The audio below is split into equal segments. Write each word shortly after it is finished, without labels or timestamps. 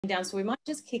down, so we might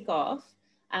just kick off.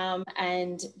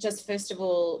 And just first of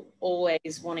all,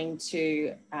 always wanting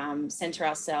to centre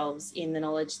ourselves in the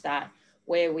knowledge that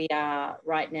where we are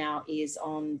right now is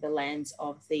on the lands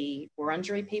of the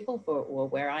Wurundjeri people, or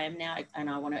where I am now, and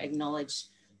I want to acknowledge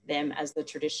them as the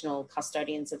traditional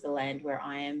custodians of the land where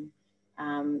I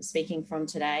am speaking from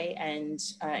today, and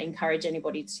encourage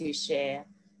anybody to share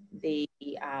the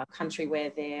country where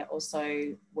they're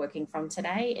also working from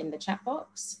today in the chat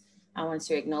box. I want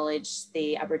to acknowledge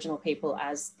the Aboriginal people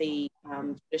as the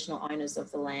traditional owners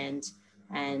of the land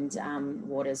and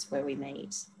waters where we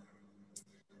meet.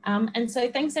 And so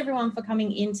thanks everyone for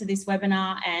coming into this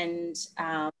webinar and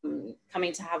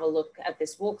coming to have a look at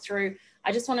this walkthrough.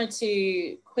 I just wanted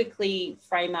to quickly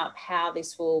frame up how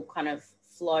this will kind of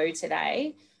flow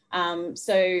today.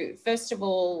 So first of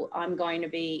all, I'm going to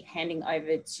be handing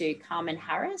over to Carmen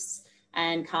Harris,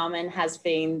 and Carmen has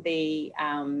been the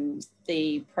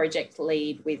project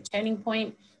lead with Turning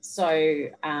Point. So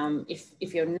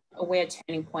if you're not aware,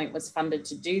 Turning Point was funded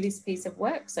to do this piece of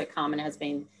work. So Carmen has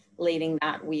been leading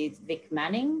that with Vic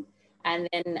Manning. And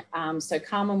then, so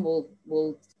Carmen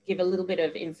will give a little bit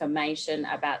of information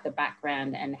about the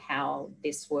background and how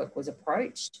this work was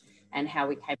approached and how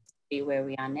we came to be where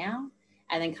we are now.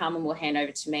 And then Carmen will hand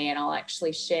over to me, and I'll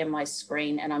actually share my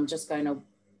screen, and I'm just going to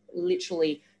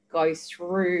literally go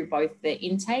through both the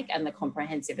intake and the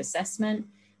comprehensive assessment.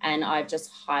 And I've just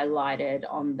highlighted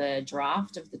on the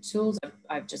draft of the tools,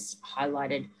 I've just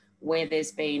highlighted where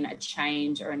there's been a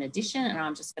change or an addition, and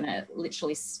I'm just going to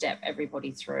literally step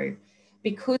everybody through.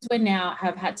 Because we now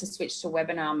have had to switch to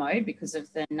webinar mode because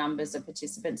of the numbers of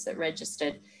participants that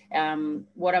registered,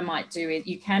 what I might do is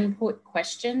you can put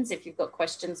questions if you've got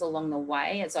questions along the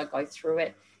way as I go through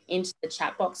it into the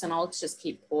chat box, and I'll just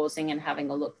keep pausing and having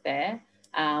a look there.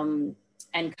 And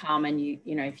Carmen,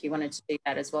 you know, if you wanted to do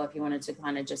that as well, if you wanted to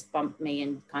kind of just bump me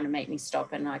and kind of make me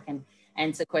stop, and I can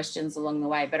answer questions along the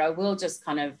way, but I will just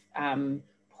kind of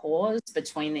pause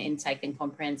between the intake and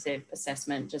comprehensive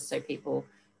assessment just so people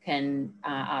can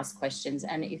ask questions.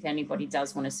 And if anybody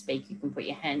does want to speak, you can put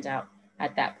your hand up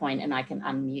at that point and I can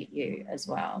unmute you as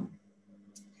well.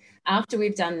 After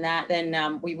we've done that,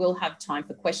 then we will have time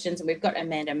for questions, and we've got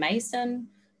Amanda Mason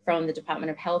from the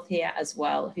Department of Health here as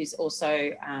well, who's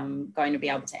also going to be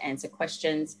able to answer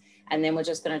questions. And then we're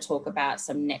just going to talk about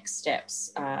some next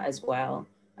steps as well.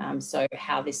 So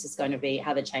how this is going to be,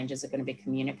 how the changes are going to be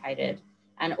communicated.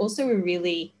 And also we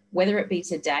really, whether it be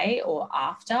today or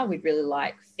after, we'd really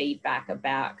like feedback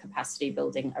about capacity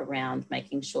building around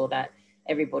making sure that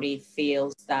everybody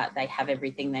feels that they have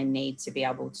everything they need to be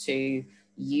able to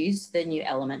use the new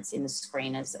elements in the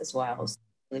screeners as well. So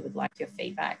we really would like your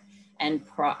feedback. And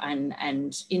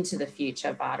into the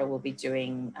future, VADA will be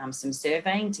doing some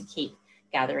surveying to keep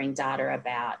gathering data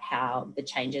about how the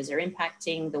changes are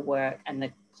impacting the work and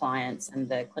the clients and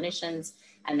the clinicians,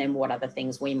 and then what other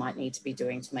things we might need to be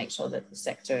doing to make sure that the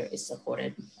sector is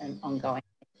supported and ongoing.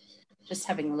 Just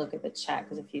having a look at the chat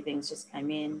because a few things just came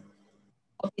in.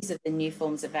 Copies of the new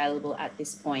forms available at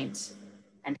this point.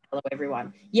 And hello,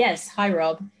 everyone. Yes, hi,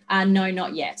 Rob. No,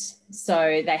 not yet.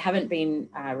 So they haven't been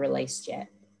released yet.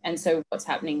 And so what's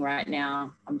happening right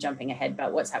now, I'm jumping ahead,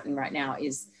 but what's happening right now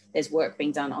is there's work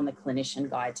being done on the clinician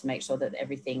guide to make sure that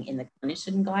everything in the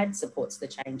clinician guide supports the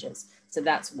changes. So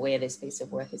that's where this piece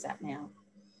of work is at now.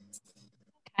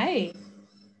 Okay.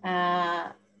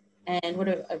 And what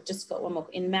I've just got one more.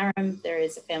 In MARAM, there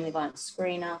is a family violence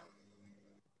screener.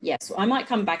 Yes, I might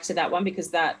come back to that one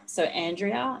because so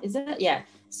Andrea, is it? Yeah.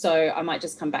 So I might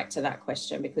just come back to that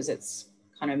question because it's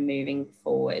kind of moving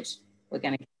forward. We're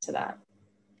going to get to that.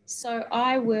 So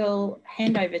I will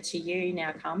hand over to you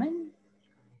now, Carmen.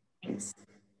 Thanks.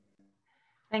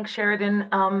 Thanks, Sheridan.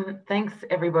 Thanks,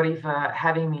 everybody, for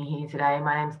having me here today.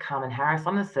 My name's Carmen Harris.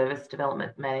 I'm the Service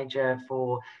Development Manager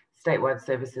for Statewide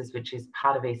Services, which is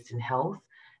part of Eastern Health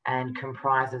and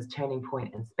comprises Turning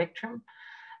Point and Spectrum.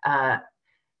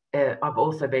 I've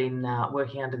also been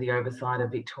working under the oversight of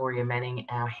Victoria Manning,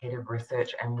 our Head of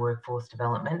Research and Workforce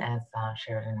Development, as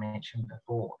Sheridan mentioned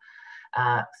before.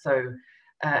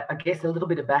 I guess a little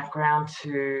bit of background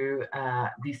to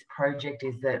this project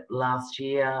is that last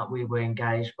year we were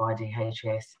engaged by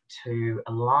DHS to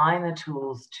align the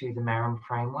tools to the MARAM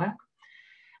framework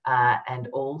and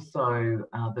also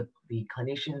the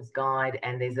clinician's guide,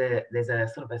 and there's a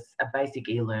sort of a basic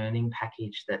e-learning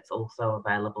package that's also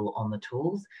available on the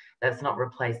tools. That's not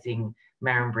replacing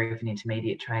MARAM brief and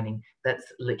intermediate training. That's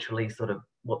literally sort of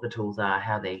what the tools are,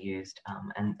 how they're used,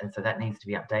 and so that needs to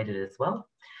be updated as well.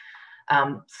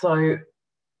 So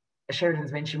as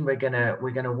Sheridan's mentioned, we're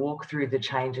gonna walk through the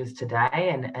changes today,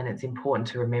 and it's important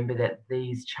to remember that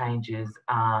these changes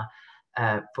are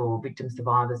for victim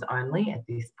survivors only at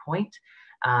this point,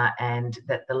 and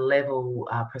that the level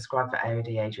prescribed for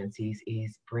AOD agencies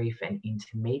is brief and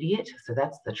intermediate. So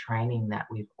that's the training that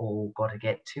we've all got to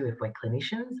get to if we're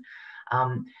clinicians.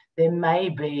 There may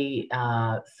be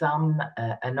some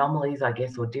anomalies, I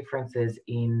guess, or differences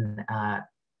in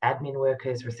admin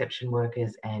workers, reception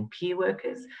workers, and peer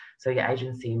workers. So your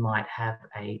agency might have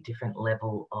a different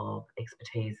level of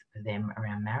expertise for them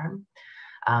around MARAM,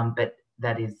 but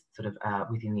that is sort of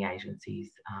within the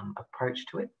agency's approach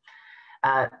to it.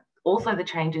 Also, the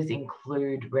changes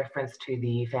include reference to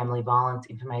the Family Violence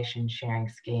Information Sharing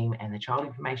Scheme and the Child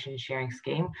Information Sharing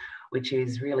Scheme, which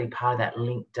is really part of that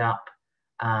linked up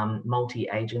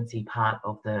multi-agency part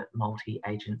of the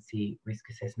multi-agency risk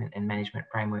assessment and management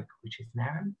framework, which is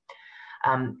MARAM.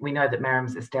 We know that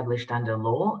MARAM's established under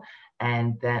law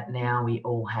and that now we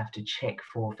all have to check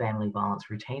for family violence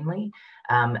routinely.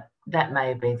 That may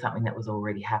have been something that was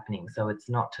already happening. So it's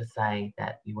not to say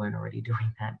that you weren't already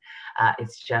doing that.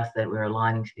 It's just that we're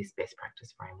aligning to this best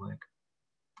practice framework.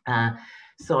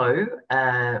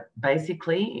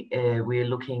 Basically, we're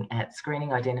looking at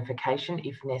screening identification,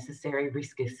 if necessary,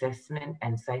 risk assessment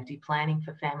and safety planning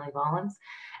for family violence.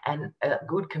 And a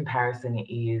good comparison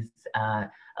is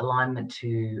alignment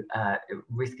to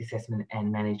risk assessment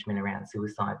and management around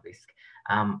suicide risk,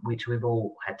 which we've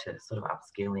all had to sort of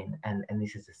upskill in, and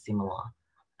this is a similar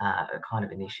kind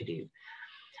of initiative.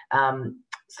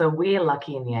 So we're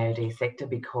lucky in the AOD sector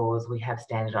because we have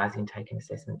standardised intake and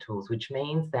assessment tools, which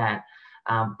means that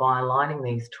by aligning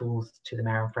these tools to the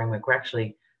MARAM framework, we're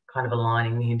actually kind of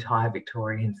aligning the entire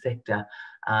Victorian sector,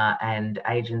 and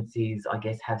agencies, I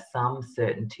guess, have some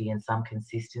certainty and some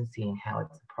consistency in how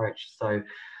it's approached. So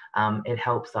it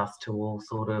helps us to all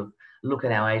sort of look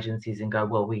at our agencies and go,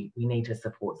 well, we need to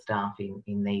support staff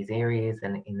in these areas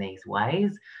and in these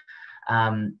ways.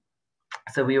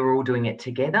 So we were all doing it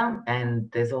together, and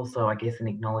there's also, I guess, an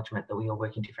acknowledgement that we all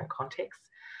work in different contexts.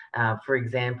 For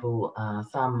example,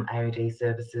 some AOD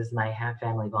services may have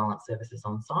family violence services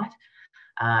on site,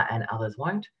 and others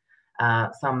won't.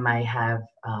 Some may have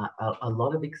a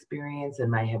lot of experience and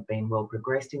may have been well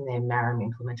progressed in their MARAM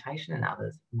implementation, and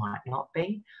others might not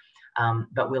be.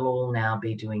 But we'll all now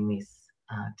be doing this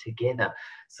together.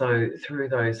 So through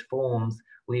those forms,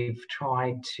 we've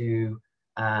tried to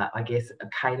I guess,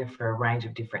 cater for a range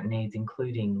of different needs,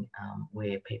 including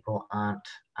where people aren't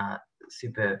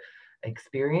super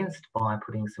experienced, by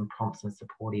putting some prompts and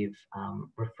supportive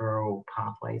referral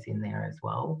pathways in there as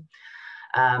well.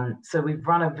 So we've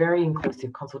run a very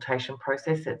inclusive consultation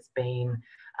process. It's been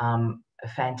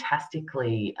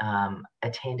fantastically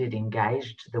attended,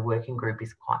 engaged. The working group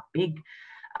is quite big,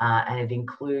 and it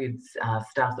includes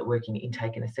staff that work in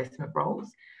intake and assessment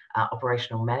roles,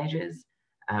 operational managers,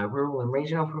 rural and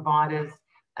regional providers,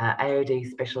 AOD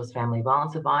specialist family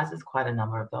violence advisors, quite a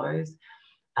number of those,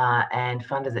 and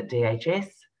funders at DHS,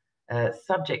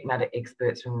 subject matter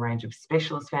experts from a range of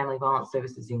specialist family violence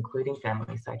services, including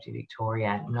Family Safety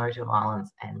Victoria, No to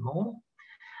Violence, and more.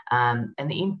 And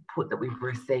the input that we've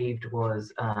received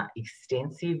was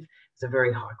extensive. It's a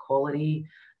very high quality.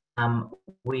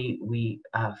 We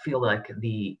feel like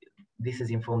this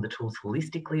has informed the tools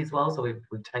holistically as well. So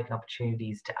we've taken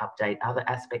opportunities to update other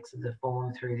aspects of the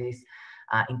form through this,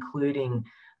 including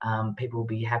people will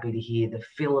be happy to hear the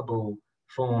fillable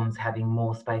forms having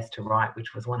more space to write,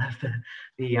 which was one of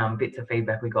the bits of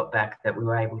feedback we got back that we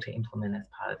were able to implement as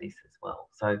part of this as well.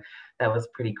 So that was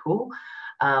pretty cool.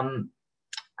 I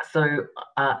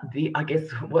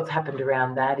guess what's happened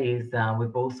around that is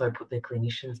we've also put the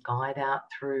clinician's guide out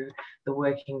through the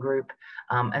working group,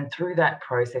 and through that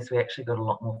process we actually got a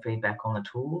lot more feedback on the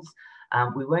tools.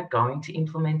 We weren't going to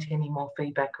implement any more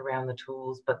feedback around the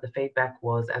tools, but the feedback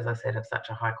was, as I said, of such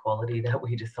a high quality that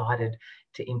we decided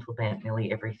to implement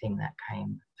nearly everything that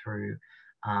came through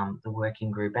the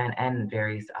working group and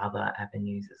various other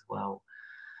avenues as well.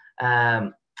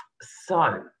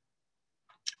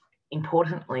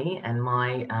 Importantly, and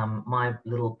my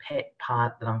little pet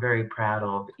part that I'm very proud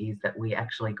of is that we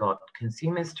actually got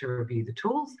consumers to review the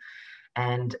tools,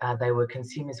 and they were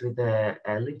consumers with a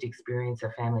lived experience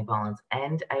of family violence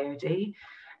and AOD,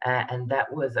 and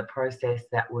that was a process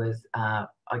that was, I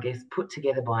guess, put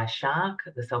together by SHARC,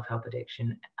 the Self-Help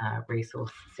Addiction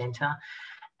Resource Centre,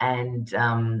 and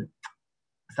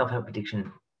Self-Help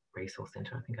Addiction Resource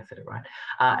Centre, I think I said it right,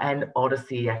 and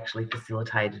Odyssey actually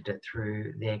facilitated it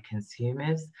through their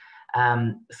consumers.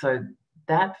 So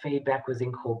that feedback was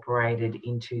incorporated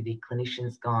into the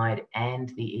clinician's guide and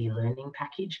the e-learning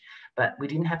package, but we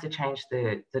didn't have to change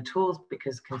the tools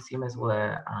because consumers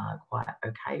were quite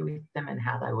okay with them and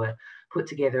how they were put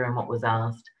together and what was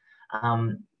asked.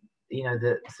 you know,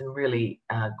 some really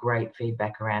great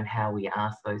feedback around how we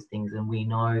ask those things. And we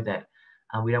know that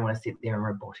we don't want to sit there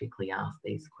and robotically ask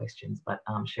these questions, but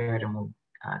Sheridan will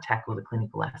tackle the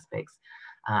clinical aspects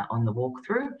on the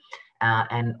walkthrough.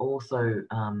 And also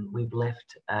we've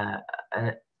left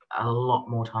a lot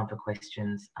more time for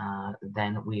questions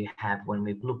than we have when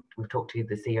we've talked to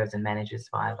the CEOs and managers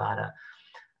via VADA.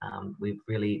 We've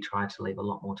really tried to leave a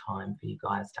lot more time for you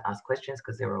guys to ask questions,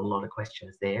 because there were a lot of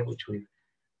questions there which we've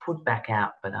put back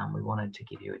out, but we wanted to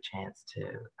give you a chance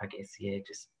to, I guess, yeah,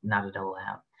 just nut it all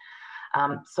out.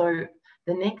 So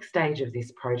the next stage of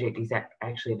this project is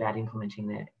actually about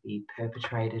implementing the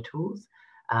perpetrator tools.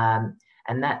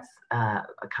 And that's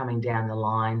coming down the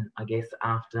line, I guess,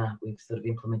 after we've sort of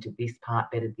implemented this part,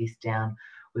 bedded this down.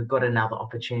 We've got another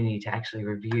opportunity to actually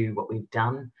review what we've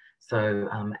done. So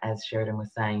as Sheridan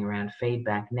was saying around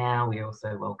feedback, now we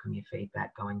also welcome your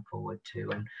feedback going forward too,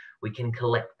 and we can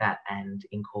collect that and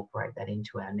incorporate that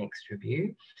into our next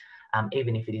review,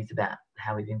 even if it is about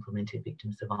how we've implemented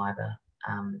victim survivor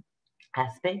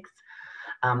aspects.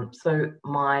 So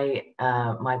my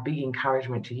big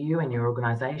encouragement to you and your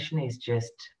organisation is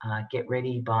just get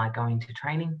ready by going to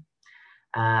training.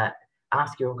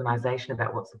 Ask your organisation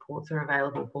about what supports are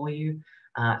available for you.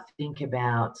 Think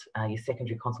about your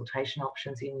secondary consultation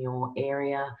options in your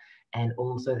area, and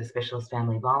also the specialist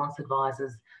family violence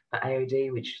advisors for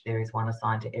AOD, which there is one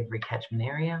assigned to every catchment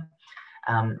area.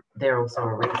 They're also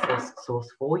a resource source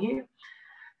for you.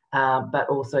 But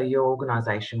also your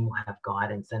organisation will have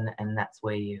guidance, and that's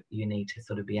where you need to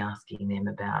sort of be asking them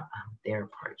about their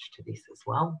approach to this as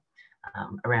well,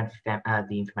 around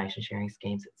the information sharing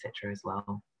schemes, etc. as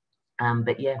well.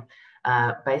 But yeah,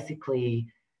 basically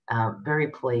very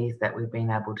pleased that we've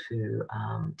been able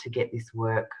to get this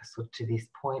work sort of to this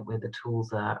point where the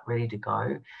tools are ready to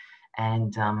go,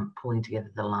 and pulling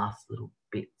together the last little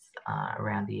bits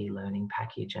around the e-learning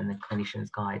package and the clinician's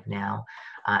guide now,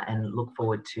 and look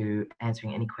forward to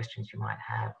answering any questions you might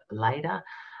have later.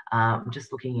 I'm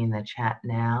just looking in the chat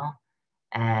now,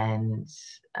 and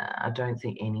I don't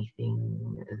think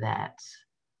anything that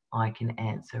I can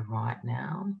answer right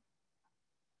now.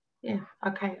 Yeah,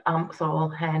 okay. So I'll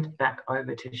hand back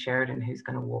over to Sheridan, who's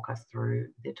going to walk us through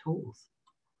the tools.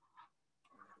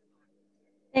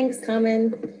 Thanks,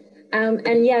 Carmen.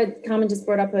 And yeah, Carmen just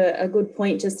brought up a good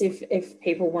point. Just if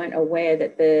people weren't aware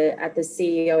that at the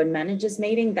CEO and managers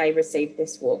meeting, they received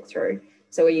this walkthrough.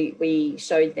 So we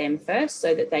showed them first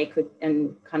so that they could,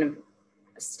 and kind of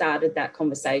started that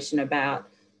conversation about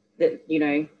that, you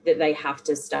know, that they have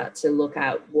to start to look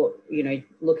at what, you know,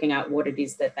 looking at what it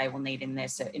is that they will need in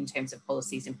terms of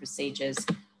policies and procedures,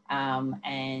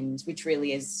 and which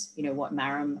really is, you know, what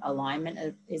MARAM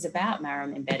alignment is about,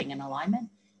 MARAM embedding and alignment.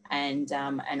 And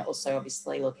also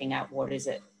obviously looking at what is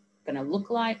it going to look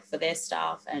like for their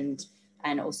staff, and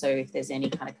also if there's any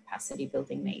kind of capacity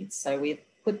building needs. So we've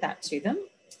put that to them.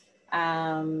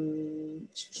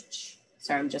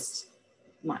 Sorry,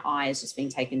 my eye is just being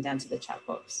taken down to the chat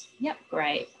box. Yep,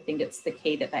 great. I think it's the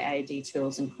key that the AOD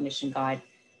tools and clinician guide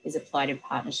is applied in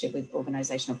partnership with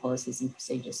organisational policies and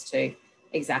procedures too.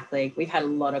 Exactly. We've had a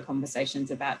lot of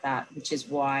conversations about that, which is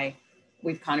why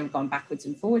we've kind of gone backwards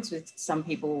and forwards with some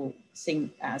people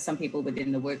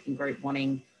within the working group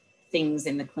wanting things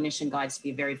in the clinician guides to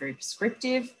be very, very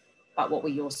prescriptive. But what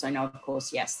we also know, of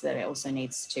course, yes, that it also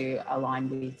needs to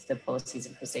align with the policies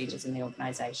and procedures in the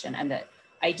organisation, and that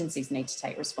agencies need to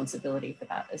take responsibility for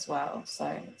that as well. So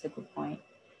it's a good point.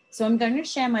 So I'm going to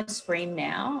share my screen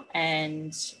now,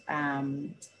 and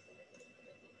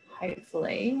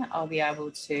hopefully I'll be able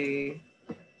to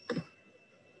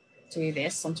do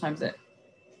this. Sometimes it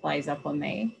plays up on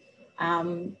me.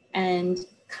 And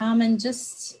Carmen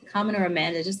or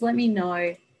Amanda, just let me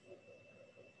know,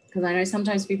 because I know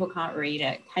sometimes people can't read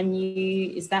it.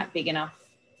 Is that big enough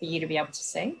for you to be able to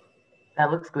see?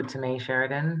 That looks good to me,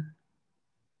 Sheridan.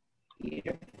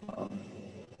 Beautiful.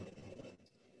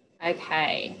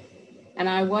 Okay. And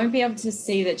I won't be able to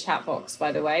see the chat box,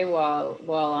 by the way,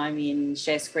 while I'm in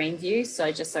share screen view.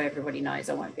 So just so everybody knows,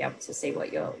 I won't be able to see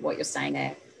what you're saying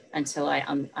there until I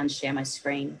unshare my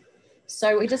screen.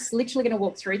 So we're just literally going to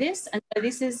walk through this. And so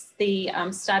this is the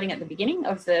starting at the beginning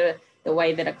of the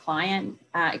way that a client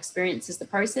experiences the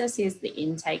process. Here's the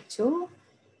intake tool.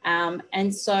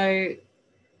 And so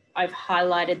I've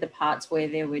highlighted the parts where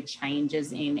there were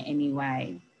changes in any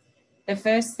way. The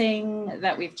first thing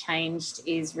that we've changed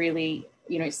is really,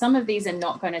 you know, some of these are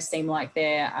not going to seem like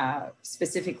they're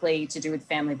specifically to do with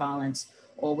family violence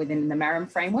or within the MARAM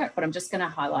framework, but I'm just going to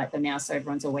highlight them now so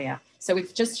everyone's aware. So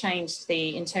we've just changed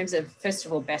in terms of, first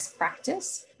of all, best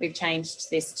practice, we've changed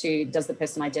this to, does the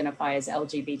person identify as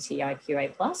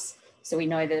LGBTIQA+? So we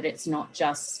know that it's not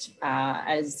just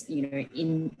as,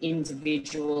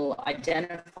 individual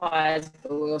identifiers,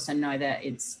 but we also know that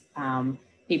it's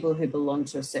people who belong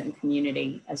to a certain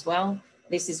community as well.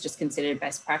 This is just considered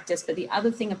best practice. But the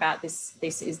other thing about this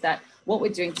is that what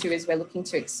we're doing too is we're looking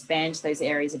to expand those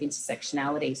areas of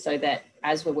intersectionality, so that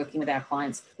as we're working with our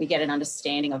clients, we get an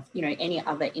understanding of, any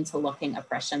other interlocking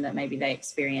oppression that maybe they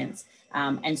experience.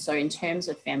 And so in terms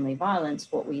of family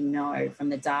violence, what we know from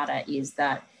the data is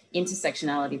that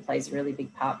intersectionality plays a really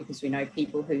big part, because we know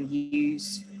people who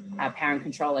use power and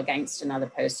control against another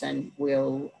person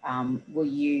will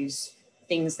use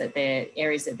things that they're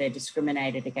areas that they're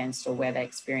discriminated against or where they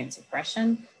experience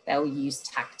oppression. They'll use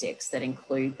tactics that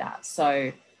include that.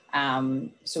 So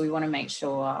we want to make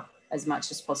sure as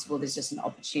much as possible there's just an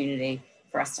opportunity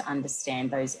for us to understand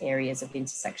those areas of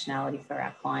intersectionality for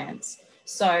our clients.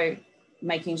 So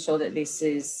making sure that this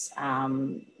is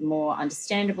more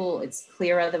understandable, it's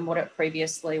clearer than what it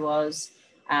previously was.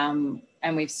 And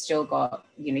we've still got,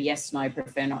 yes, no,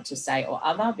 prefer not to say, or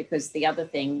other, because the other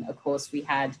thing, of course, we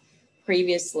had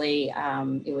previously,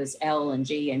 it was L and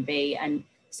G and B. And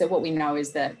so what we know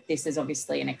is that this is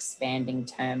obviously an expanding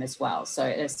term as well. So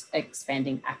it's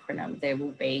expanding acronym. There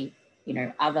will be,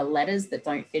 other letters that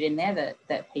don't fit in there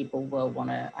that people will want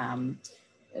to,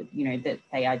 that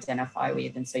they identify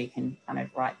with. And so you can kind of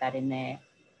write that in there.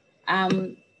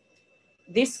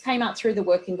 This came up through the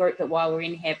working group, that while we're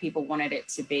in here, people wanted it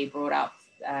to be brought up.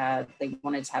 They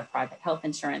wanted to have private health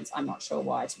insurance. I'm not sure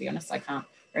why, to be honest, I can't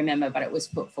remember, but it was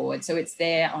put forward. So it's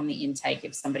there on the intake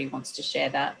if somebody wants to share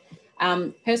that.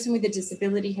 Person with a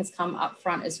disability has come up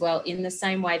front as well, in the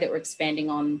same way that we're expanding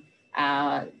on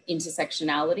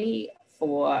intersectionality.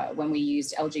 For when we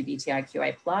used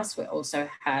LGBTIQA+, we also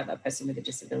have a person with a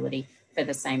disability for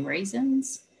the same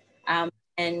reasons.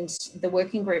 And the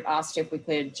working group asked if we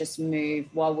could just move,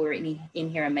 while we're in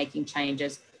here and making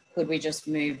changes, could we just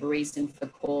move reason for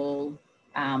call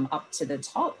up to the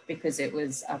top, because it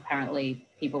was apparently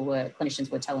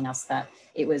clinicians were telling us that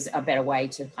it was a better way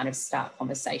to kind of start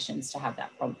conversations, to have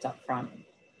that prompt up front.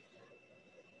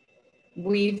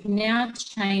 We've now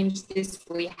changed this.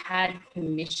 We had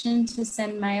permission to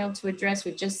send mail to address.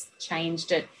 We've just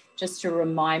changed it just to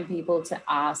remind people to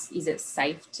ask, is it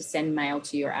safe to send mail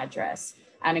to your address?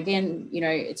 And again,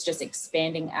 it's just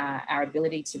expanding our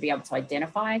ability to be able to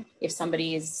identify if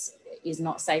somebody is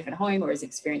not safe at home or is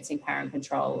experiencing power and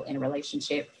control in a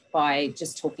relationship, by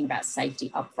just talking about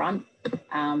safety upfront.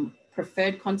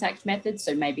 Preferred contact methods,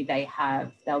 so maybe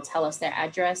they'll tell us their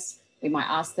address. We might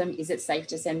ask them, is it safe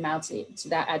to send mail to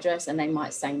that address? And they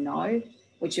might say no,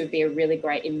 which would be a really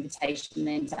great invitation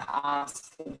then to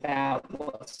ask about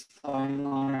what's going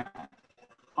on at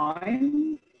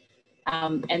home.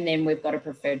 And then we've got a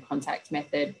preferred contact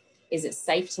method. Is it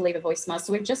safe to leave a voicemail?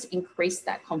 So we've just increased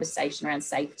that conversation around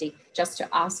safety, just to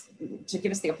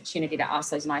give us the opportunity to ask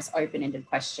those nice open-ended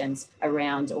questions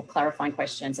around, or clarifying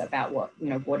questions about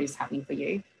what is happening for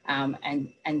you.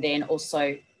 And then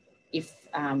also,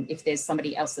 if there's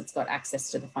somebody else that's got access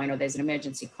to the phone, or there's an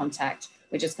emergency contact,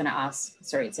 we're just going to ask,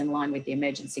 it's in line with the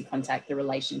emergency contact, the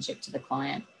relationship to the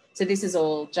client. So this is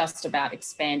all just about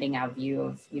expanding our view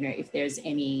of, if there's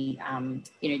any,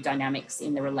 dynamics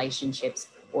in the relationships,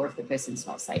 or if the person's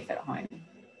not safe at home.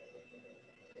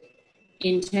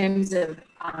 In terms of,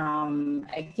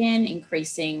 again,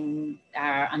 increasing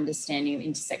our understanding of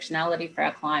intersectionality for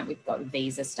our client, we've got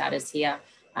visa status here,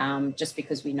 just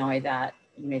because we know that,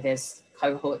 there's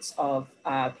cohorts of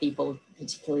people,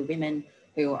 particularly women,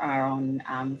 who are on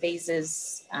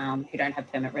visas, who don't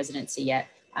have permanent residency yet,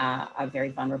 are very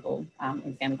vulnerable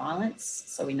in family violence.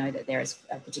 So we know that there is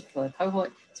a particular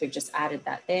cohort. So we've just added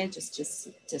that there, just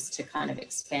to kind of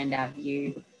expand our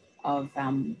view of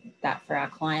that for our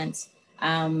clients.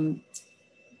 I'm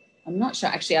not sure,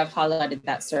 actually I've highlighted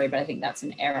that, sorry, but I think that's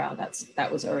an error.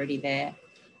 That was already there.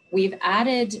 We've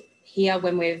added here,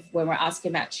 when we're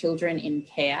asking about children in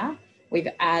care, we've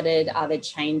added other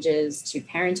changes to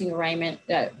parenting arrangement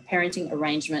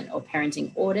or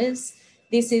parenting orders.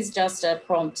 This is just a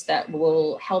prompt that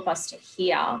will help us to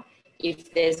hear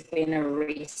if there's been a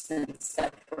recent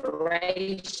separation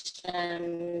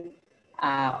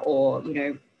or,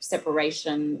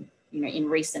 separation, in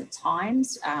recent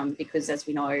times, because as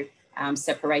we know,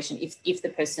 separation, if the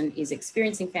person is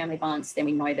experiencing family violence, then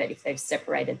we know that if they've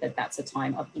separated, that's a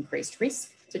time of increased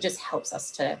risk. So it just helps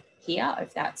us to hear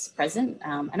if that's present.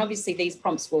 And obviously these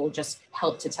prompts will just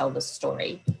help to tell the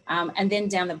story. And then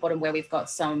down the bottom where we've got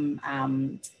some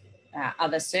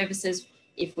other services,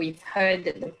 if we've heard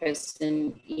that the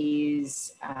person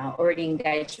is already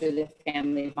engaged with a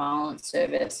family violence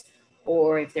service,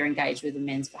 or if they're engaged with the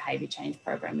men's behaviour change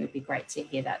program, it would be great to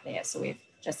hear that there. So we've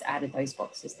just added those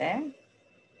boxes there.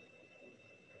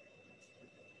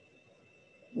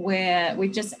 Where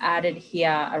we've just added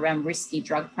here around risky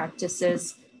drug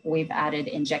practices, we've added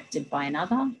injected by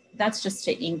another. That's just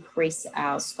to increase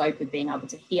our scope of being able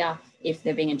to hear if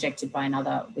they're being injected by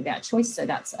another without choice. So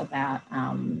that's about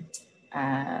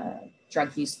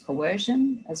drug use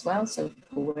coercion as well. So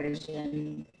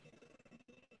coercion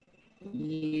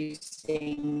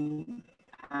using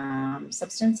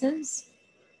substances.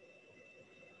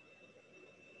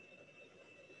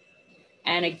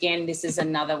 And again, this is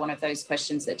another one of those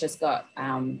questions that just got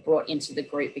brought into the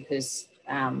group because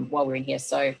while we're in here.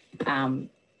 So can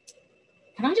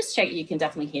I just check you can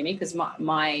definitely hear me? Because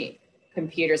my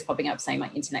computer is popping up saying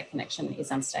my internet connection is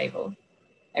unstable.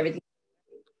 Everything.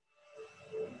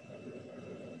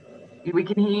 We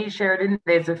can hear you, Sheridan.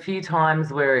 There's a few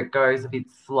times where it goes a bit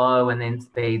slow and then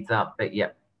speeds up, but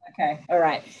yep. Okay, all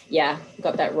right. Yeah,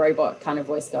 got that robot kind of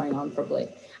voice going on probably.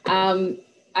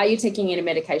 Are you taking any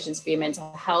medications for your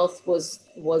mental health? Was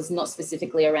not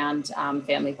specifically around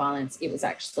family violence. It was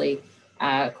actually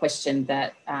a question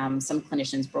that some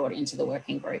clinicians brought into the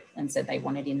working group and said they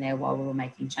wanted in there while we were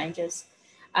making changes.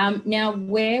 Now,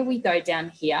 where we go down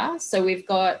here, so we've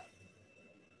got,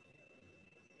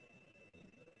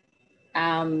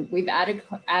 we've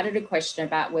added a question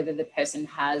about whether the person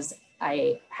has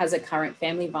a current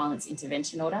family violence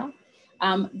intervention order.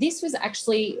 This was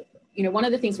actually, you know, one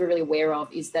of the things we're really aware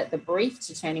of is that the brief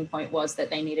to Turning Point was that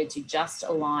they needed to just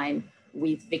align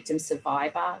with victim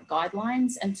survivor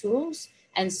guidelines and tools.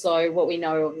 And so what we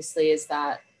know obviously is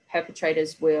that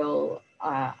perpetrators will,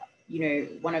 you know,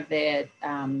 one of their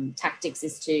tactics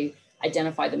is to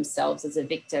identify themselves as a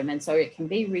victim. And so it can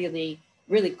be really,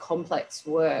 really complex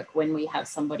work when we have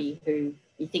somebody who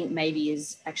you think maybe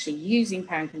is actually using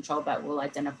parent control, but will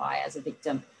identify as a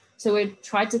victim. So we've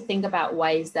tried to think about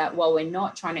ways that while we're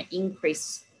not trying to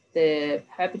increase the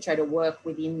perpetrator work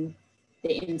within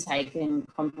the intake and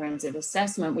comprehensive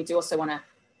assessment, we do also want to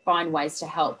find ways to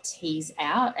help tease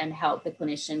out and help the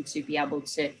clinician to be able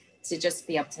to just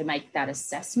be able to make that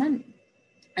assessment.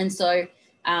 And so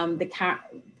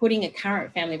putting a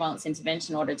current family violence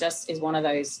intervention order just is one of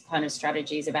those kind of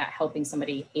strategies about helping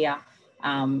somebody here.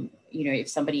 You know, if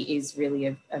somebody is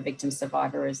really a victim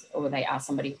survivor or they are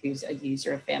somebody who's a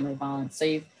user of family violence.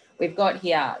 So we've got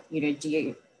here, you know,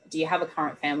 do you have a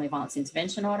current family violence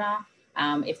intervention order?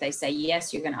 If they say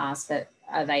yes, you're going to ask that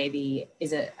are they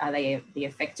the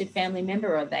affected family member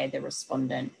or are they the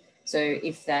respondent? So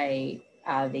if they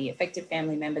are the affected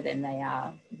family member, then they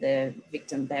are the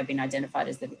victim. They've been identified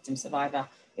as the victim survivor.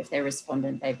 If they're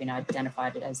respondent, they've been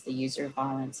identified as the user of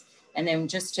violence. And then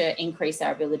just to increase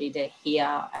our ability to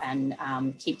hear and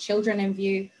keep children in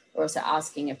view, we're also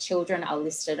asking if children are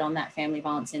listed on that family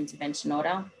violence intervention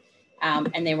order.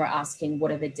 And then we're asking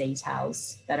what are the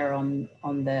details that are on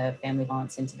the family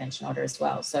violence intervention order as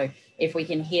well. So if we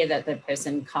can hear that the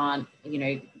person can't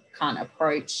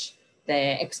approach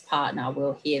their ex-partner,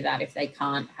 we'll hear that if they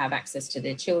can't have access to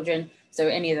their children. So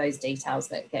any of those details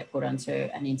that get put onto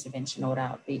an intervention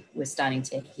order, we're starting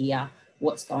to hear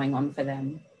what's going on for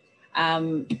them.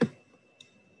 And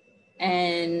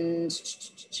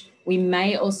we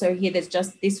may also hear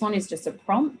this one is just a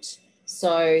prompt.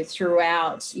 So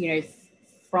throughout, you know,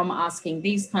 from asking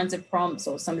these kinds of prompts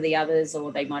or some of the others,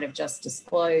 or they might have just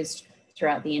disclosed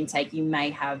throughout the intake, you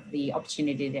may have the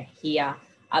opportunity to hear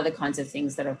other kinds of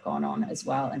things that have gone on as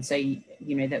well. And so, you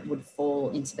know, that would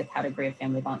fall into the category of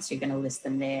family violence. So you're going to list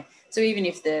them there. So even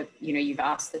if you've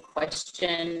asked the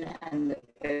question and the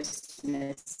person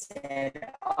has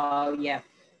said, oh, yeah,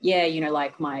 you know,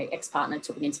 like my ex-partner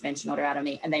took an intervention order out of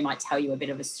me, and they might tell you a bit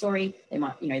of a story. They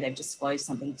might, you know, they've disclosed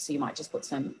something. So you might just put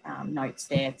some notes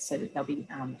there so that they'll be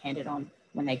handed on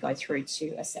when they go through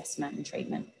to assessment and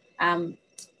treatment.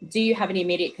 Do you have any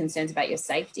immediate concerns about your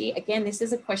safety? Again, this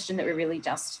is a question that we're really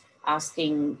just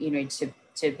asking, you know,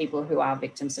 to people who are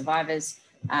victim survivors.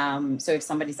 So if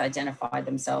somebody's identified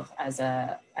themselves as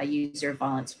a user of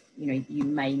violence, you know, you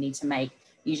may need to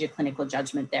use your clinical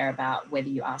judgment there about whether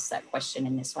you ask that question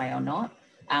in this way or not.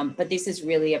 But this is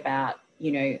really about,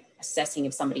 you know, assessing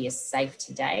if somebody is safe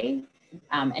today.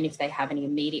 And if they have any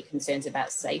immediate concerns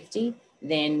about safety,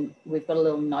 then we've got a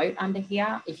little note under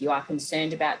here. If you are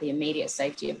concerned about the immediate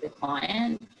safety of the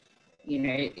client, you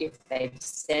know, if they've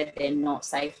said they're not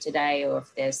safe today, or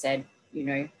if they've said, you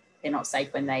know, they're not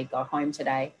safe when they go home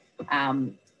today,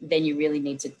 then you really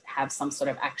need to have some sort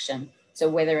of action. So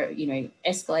whether, you know,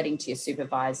 escalating to your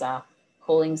supervisor,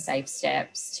 calling Safe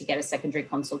Steps to get a secondary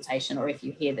consultation, or if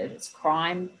you hear that it's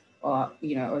crime, or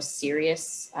or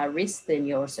serious risk, then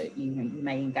you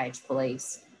may engage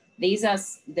police. These are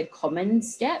the common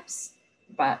steps,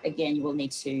 but again, you will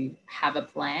need to have a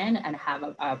plan and have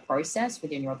a process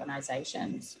within your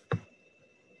organisations.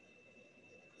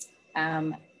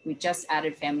 We just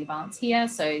added family violence here,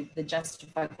 so the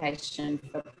justification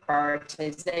for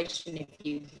prioritisation, if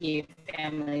you hear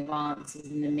family violence is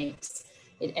in the mix,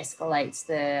 it escalates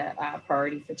the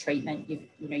priority for treatment.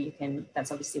 You can.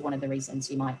 That's obviously one of the reasons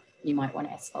you might want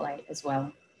to escalate as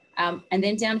well. And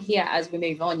then down here, as we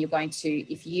move on, you're going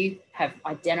to, if you have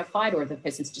identified or the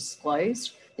person's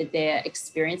disclosed that they're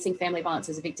experiencing family violence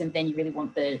as a victim, then you really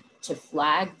want to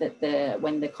flag that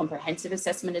when the comprehensive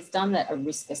assessment is done, that a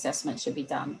risk assessment should be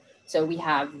done. So we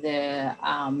have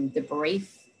the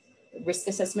brief risk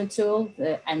assessment tool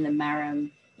and the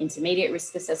MARAM intermediate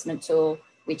risk assessment tool,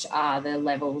 which are the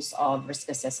levels of risk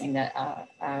assessing that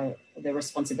are the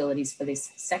responsibilities for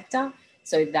this sector.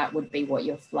 So that would be what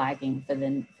you're flagging for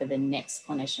the next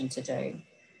clinician to do.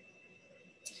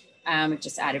 We've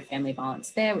just added family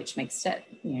violence there, which makes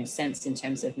sense in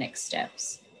terms of next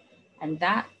steps. And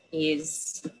that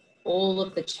is all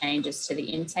of the changes to the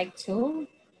intake tool.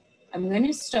 I'm going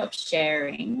to stop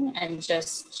sharing and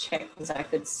just check because I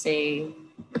could see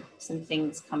some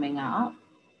things coming up.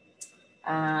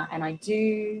 And I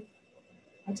did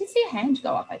see a hand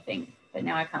go up, I think, but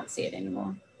now I can't see it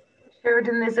anymore.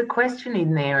 Sheridan, there's a question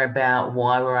in there about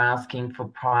why we're asking for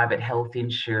private health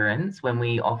insurance when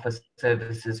we offer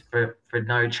services for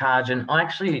no charge. And I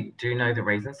actually do know the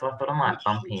reason, so I thought I might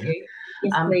bump in.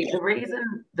 Yes,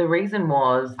 the reason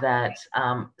was that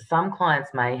some clients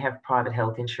may have private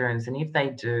health insurance, and if they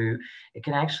do, it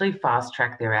can actually fast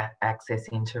track their access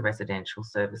into residential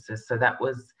services. So that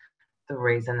was the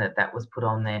reason that was put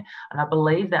on there, and I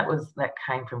believe that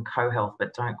came from CoHealth,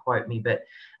 but don't quote me. But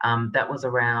that was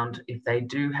around if they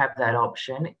do have that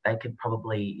option, they could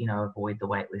probably avoid the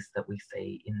wait list that we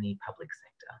see in the public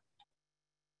sector.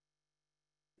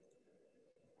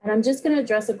 And I'm just going to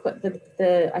address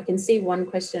I can see one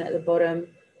question at the bottom.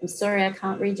 I'm sorry, I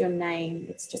can't read your name.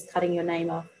 It's just cutting your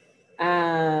name off.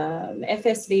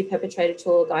 FSV perpetrator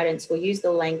tool guidance will use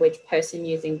the language person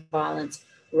using violence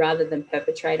rather than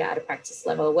perpetrator at a practice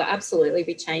level. We'll absolutely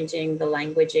be changing the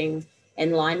languaging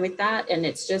in line with that. And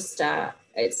it's just,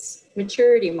 it's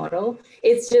maturity model.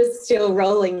 It's just still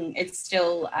rolling. It's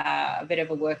still a bit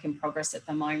of a work in progress at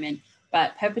the moment.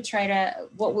 But perpetrator,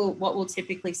 what we'll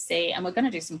typically see, and we're going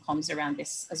to do some comms around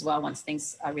this as well once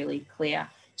things are really clear,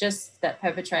 just that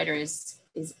perpetrator is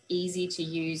easy to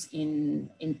use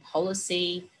in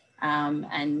policy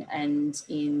and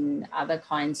in other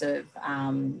kinds of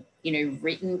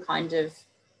written kind of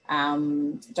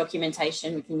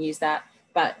documentation. We can use that,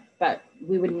 but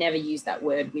we would never use that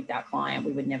word with our client.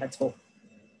 We would never talk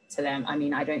to them. I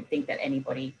mean, I don't think that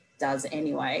anybody does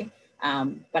anyway.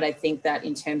 But I think that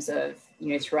in terms of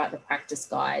throughout the practice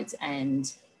guides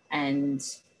and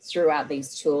throughout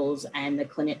these tools and the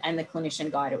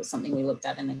clinician guide, it was something we looked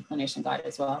at in the clinician guide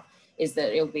as well, is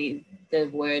that it'll be the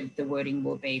wording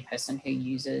will be person who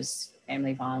uses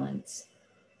family violence.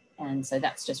 And so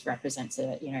that's just represents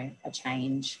a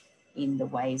change in the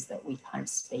ways that we kind of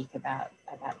speak about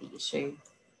the issue.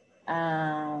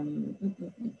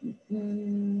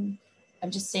 I'm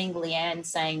just seeing Leanne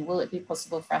saying, will it be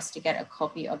possible for us to get a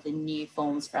copy of the new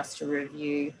forms for us to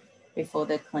review before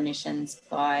the clinician's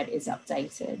guide is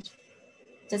updated?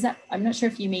 Does that, I'm not sure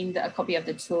if you mean a copy of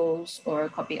the tools or a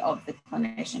copy of the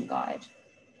clinician guide.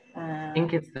 I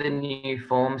think it's the new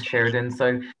forms, Sheridan.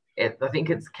 So I think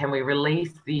it's, can we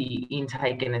release the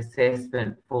intake and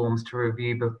assessment forms to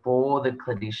review before the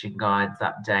clinician guide's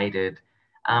updated?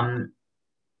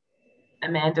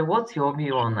 Amanda, what's your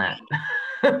view on that?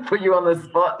 Put you on the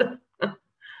spot.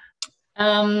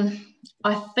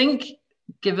 I think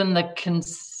given the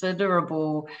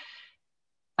considerable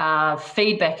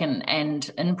feedback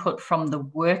and input from the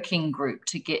working group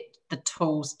to get the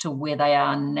tools to where they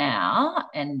are now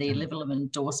and their level of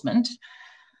endorsement,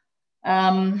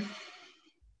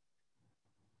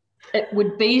 it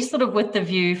would be sort of with the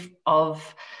view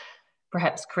of,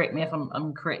 perhaps correct me if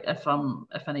I'm correct, if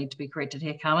I need to be corrected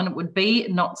here, Carmen, it would be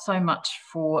not so much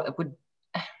for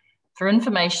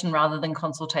information rather than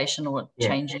consultation or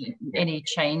changing any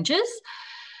changes.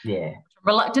 Yeah.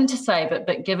 Reluctant to say,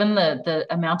 but given the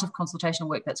amount of consultation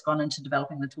work that's gone into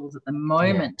developing the tools at the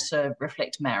moment to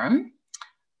reflect MARAM,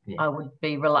 I would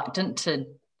be reluctant to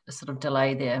sort of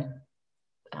delay their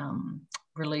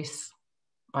release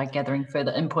by gathering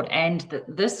further input, and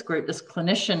that this group, this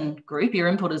clinician group, your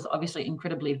input is obviously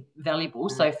incredibly valuable.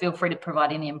 So feel free to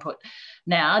provide any input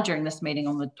now during this meeting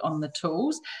on the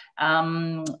tools.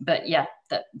 But yeah,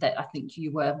 that I think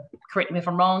you were, correct me if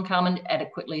I'm wrong, Carmen,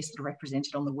 adequately sort of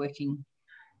represented on the working.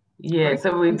 Yeah,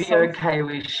 so we'd be okay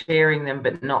with sharing them,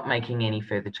 but not making any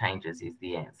further changes is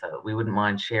the answer. We wouldn't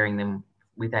mind sharing them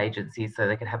with agencies so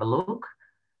they could have a look,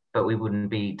 but we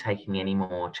wouldn't be taking any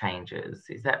more changes.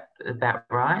 Is that about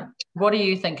right? What do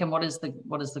you think, and what does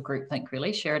the group think,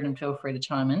 really? Sheridan, feel free to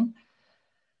chime in.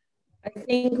 I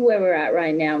think where we're at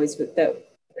right now is that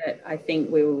I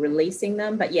think we were releasing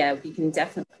them, but yeah, we can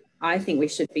definitely, I think we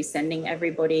should be sending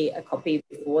everybody a copy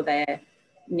before they're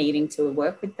needing to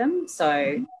work with them.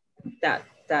 So that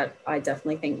I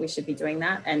definitely think we should be doing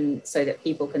that, and so that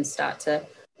people can start to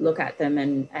look at them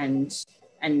and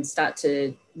start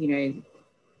to, you know,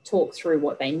 talk through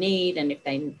what they need, and if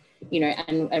they, you know,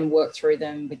 and work through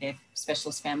them with their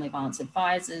specialist family violence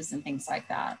advisors and things like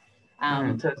that.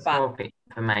 So it's more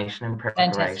information and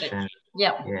preparation. Fantastic.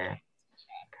 Yep. Yeah.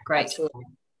 Great. Absolutely.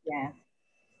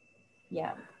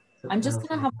 Yeah. I'm just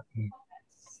going to have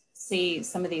see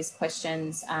some of these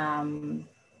questions.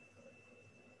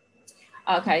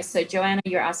 Okay, so Joanna,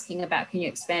 you're asking about, can you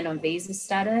expand on visa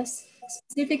status?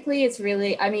 Specifically, it's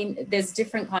really, I mean, there's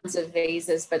different kinds of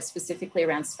visas, but specifically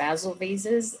around spousal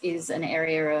visas is an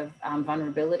area of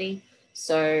vulnerability.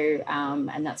 So,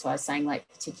 and that's why I was saying,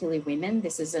 like, particularly women,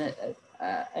 this is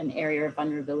an area of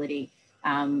vulnerability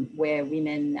where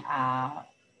women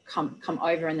come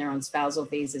over and they're on spousal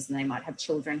visas and they might have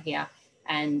children here.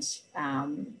 And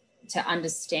to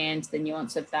understand the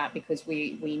nuance of that, because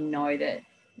we know that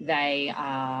they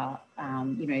are,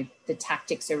 you know, the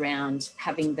tactics around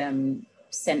having them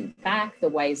sent back, the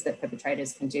ways that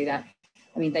perpetrators can do that.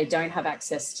 I mean, they don't have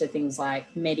access to things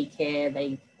like Medicare,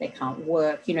 they can't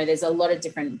work, you know, there's a lot of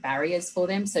different barriers for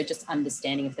them. So just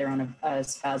understanding if they're on a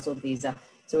spousal visa,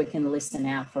 so we can listen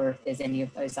out for if there's any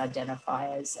of those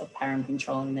identifiers of parent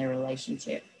control in their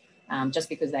relationship. Just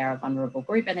because they are a vulnerable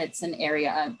group, and it's an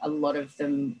area a lot of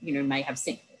them, you know,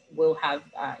 will have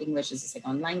English as a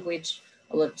second language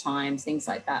a lot of times, things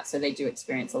like that. So they do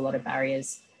experience a lot of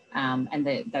barriers, and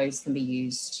those can be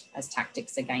used as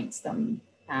tactics against them,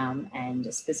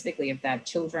 and specifically if they have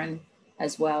children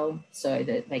as well, so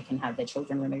that they can have their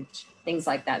children removed, things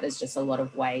like that. There's just a lot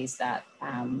of ways that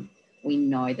we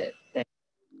know that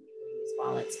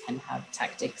violence can have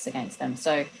tactics against them.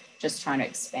 So just trying to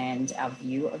expand our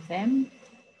view of them.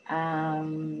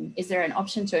 Is there an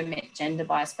option to omit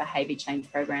gender-biased behaviour change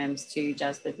programs to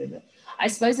just I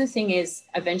suppose the thing is,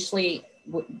 eventually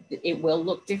it will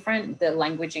look different. The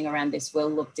languaging around this will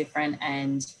look different,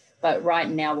 but right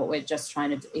now what we're just trying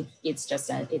to do,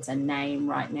 it's a name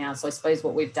right now. So I suppose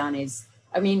what we've done is,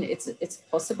 I mean, it's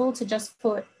possible to just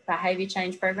put behaviour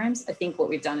change programs. I think what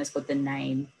we've done is put the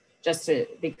name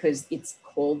because it's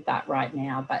called that right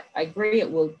now. But I agree,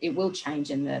 it will change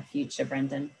in the future,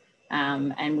 Brendan.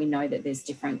 And we know that there's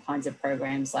different kinds of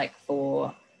programs, like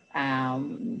for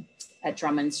at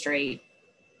Drummond Street,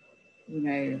 you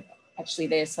know, actually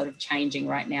they're sort of changing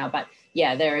right now. But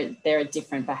yeah, there are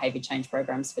different behaviour change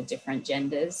programs for different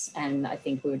genders. And I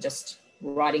think we were just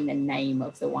writing the name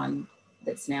of the one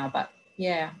that's now. But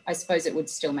yeah, I suppose it would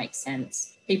still make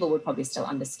sense. People would probably still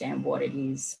understand what it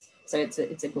is. So it's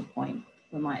a good point.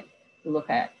 We might look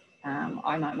at,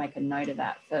 I might make a note of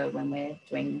that for when we're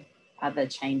doing other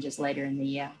changes later in the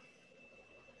year.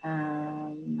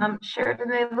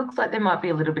 Sheridan, it looks like there might be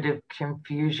a little bit of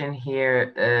confusion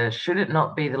here. Should it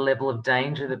not be the level of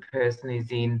danger the person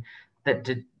is in that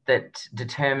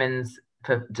determines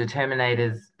their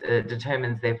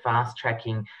fast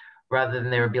tracking rather than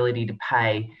their ability to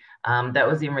pay? That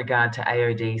was in regard to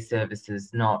AOD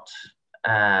services, not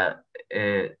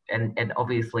and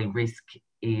obviously risk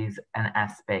is an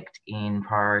aspect in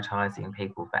prioritising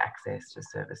people for access to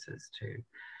services too.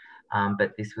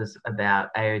 But this was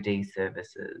about AOD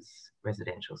services,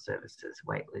 residential services,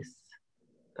 wait lists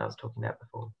that I was talking about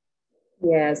before.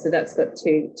 Yeah, so that's got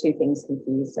two things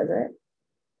confused, has it?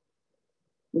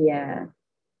 Yeah.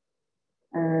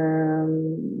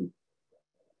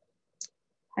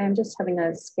 I'm just having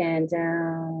a scan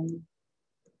down.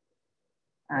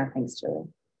 Thanks, Julie.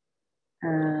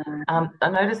 I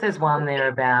noticed there's one there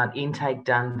about intake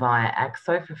done via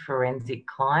AXO for forensic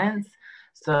clients.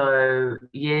 So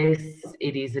yes,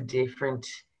 it is a different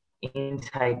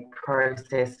intake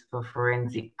process for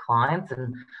forensic clients,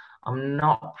 and I'm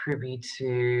not privy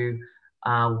to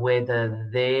whether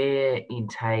their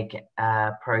intake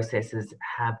processes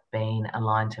have been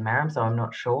aligned to MARAM, so I'm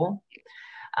not sure.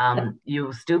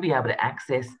 You'll still be able to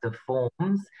access the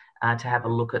forms to have a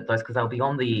look at those, because they'll be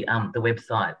on the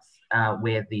websites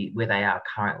where they are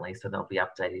currently, so they'll be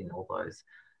updated in all those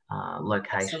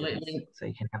locations. Absolutely. So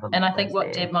you can have a look. And I think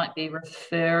what there. Deb might be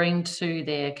referring to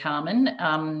there,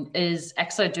 Carmen, is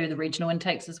AXO do the regional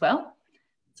intakes as well.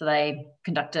 So they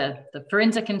conduct the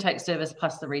forensic intake service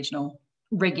plus the regional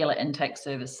regular intake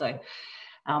service. So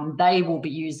they will be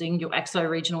using, your AXO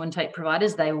regional intake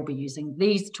providers, they will be using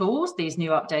these tools, these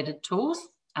new updated tools.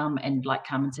 And like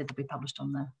Carmen said, they'll be published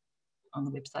on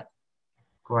the website.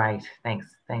 Great, thanks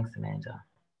Amanda.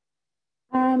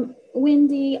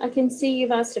 Wendy, I can see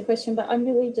you've asked a question, but I'm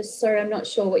really just sorry, I'm not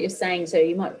sure what you're saying. So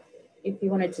you might, if you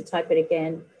wanted to type it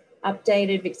again,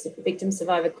 updated victim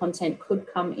survivor content could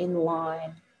come in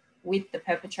line with the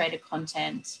perpetrator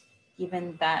content,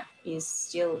 given that is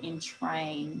still in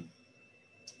train.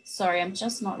 Sorry, I'm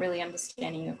just not really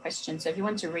understanding your question. So if you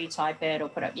want to retype it or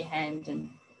put up your hand and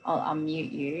I'll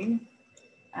unmute you,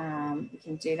 you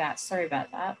can do that. Sorry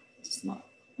about that. Just not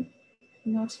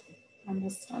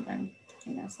understanding.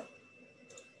 Hang on a sec.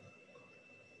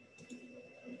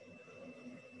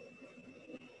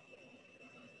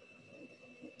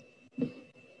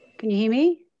 Can you hear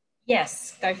me?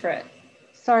 Yes, go for it.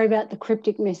 Sorry about the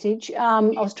cryptic message. I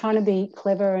was trying to be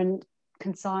clever and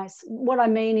concise. What I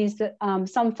mean is that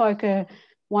some folk are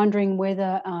wondering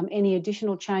whether any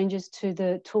additional changes to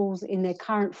the tools in their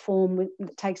current form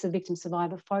that takes the victim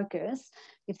survivor focus,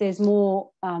 if there's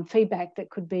more feedback that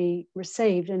could be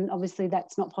received, and obviously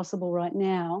that's not possible right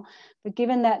now. But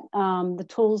given that the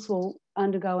tools will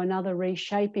undergo another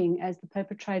reshaping as the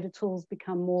perpetrator tools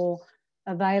become more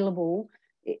available,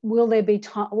 will there be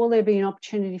an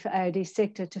opportunity for AOD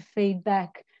sector to feed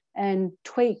back and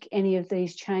tweak any of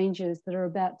these changes that are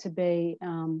about to be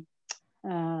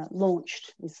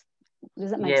launched? Does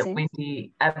that make sense? Yeah,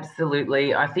 Wendy,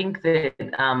 absolutely. I think that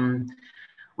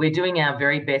we're doing our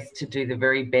very best to do the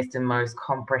very best and most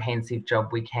comprehensive job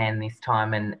we can this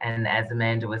time. And as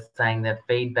Amanda was saying, the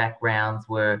feedback rounds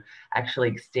were actually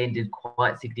extended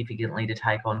quite significantly to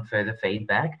take on further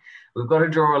feedback. We've got to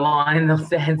draw a line in the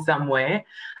sand somewhere.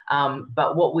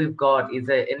 But what we've got is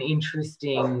an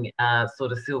interesting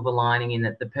sort of silver lining in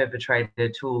that the perpetrator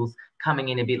tools coming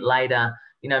in a bit later,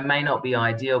 you know, may not be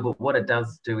ideal, but what it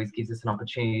does do is gives us an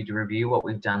opportunity to review what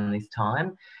we've done this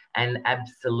time, and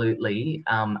absolutely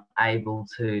able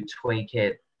to tweak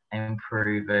it,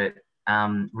 improve it,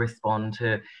 respond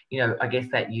to, you know, I guess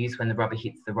that use when the rubber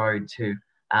hits the road to,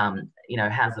 you know,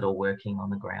 how's it all working on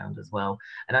the ground as well.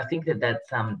 And I think that that's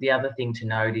the other thing to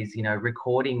note is, you know,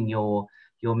 recording your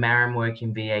MARAM work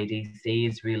in VADC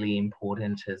is really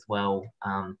important as well,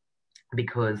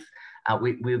 because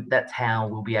that's how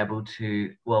we'll be able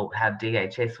to, well, how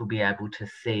DHS will be able to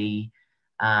see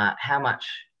how much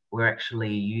we're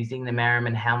actually using the MARAM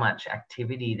and how much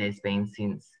activity there's been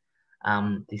since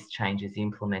this change is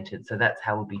implemented. So that's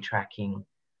how we'll be tracking.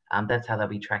 That's how they'll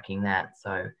be tracking that.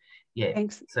 So yeah,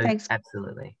 thanks.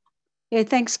 Absolutely. Yeah,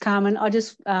 thanks, Carmen. I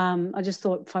just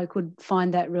thought folk would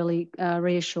find that really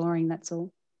reassuring. That's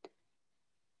all.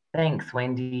 Thanks,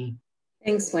 Wendy.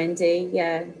 Thanks, Wendy.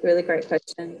 Yeah, really great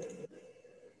question.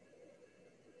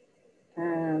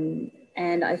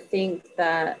 And I think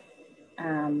that,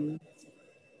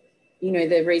 you know,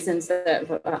 the reasons that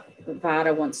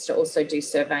VADA wants to also do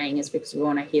surveying is because we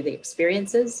want to hear the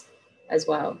experiences as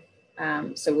well.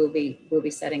 So we'll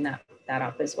be setting that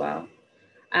up as well.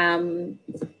 And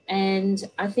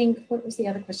I think, what was the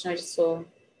other question I just saw? I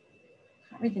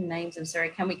can't read the names, I'm sorry.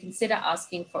 Can we consider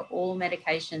asking for all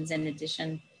medications in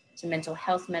addition to mental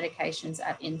health medications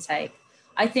at intake?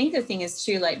 I think the thing is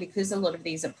too, like, because a lot of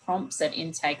these are prompts at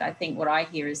intake, I think what I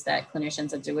hear is that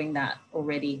clinicians are doing that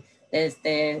already.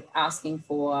 They're asking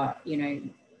for, you know,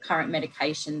 current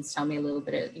medications, tell me a little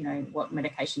bit of, you know, what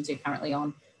medications you're currently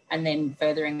on, and then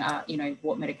furthering, you know,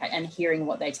 what medication, and hearing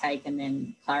what they take, and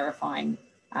then clarifying,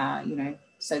 you know,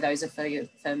 so those are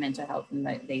for mental health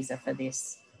and these are for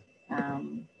this.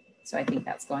 So I think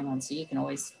that's going on. So you can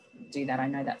always do that. I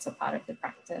know that's a part of the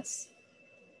practice.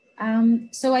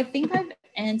 So I think I've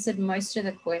answered most of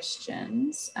the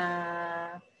questions.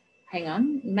 Hang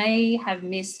on, may have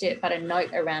missed it, but a note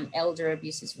around elder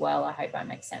abuse as well. I hope that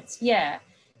makes sense. Yeah.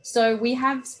 So we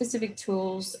have specific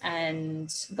tools and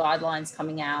guidelines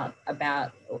coming out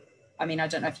about, I mean, I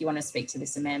don't know if you want to speak to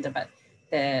this, Amanda, but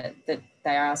there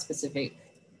are specific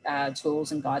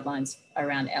tools and guidelines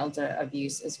around elder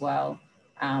abuse as well.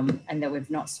 And that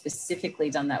we've not specifically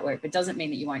done that work, but it doesn't mean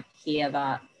that you won't hear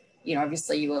that. You know,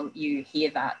 obviously you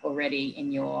hear that already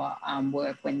in your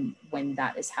work when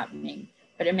that is happening.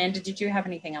 But Amanda, did you have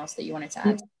anything else that you wanted to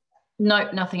add? No,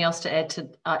 nothing else to add to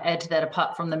that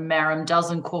apart from the MARAM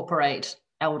does incorporate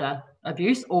elder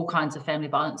abuse, all kinds of family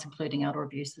violence, including elder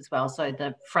abuse as well. So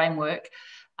the framework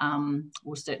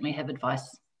will certainly have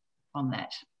advice on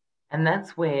that. And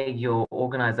that's where your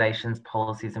organisation's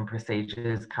policies and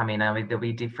procedures come in. I mean, there'll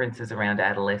be differences around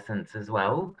adolescence as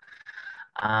well.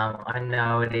 I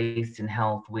know at Eastern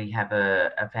Health we have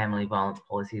a family violence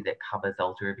policy that covers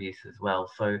elder abuse as well.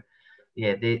 So,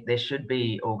 yeah, there should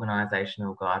be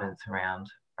organisational guidance around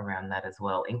that as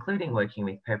well, including working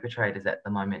with perpetrators at the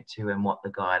moment too, and what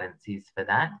the guidance is for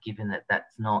that, given that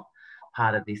that's not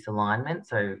part of this alignment.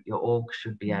 So your org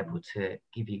should be able to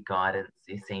give you guidance,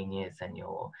 your seniors and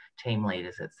your team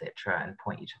leaders, etc., and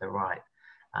point you to the right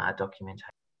documentation.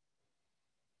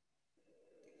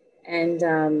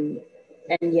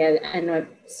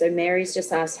 So Mary's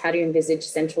just asked, how do you envisage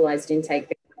centralised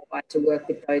intake to work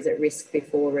with those at risk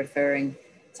before referring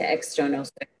to external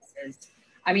services?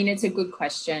 I mean, it's a good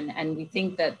question, and we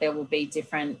think that there will be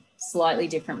slightly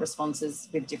different responses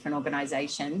with different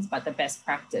organisations, but the best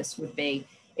practice would be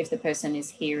if the person is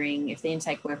hearing, if the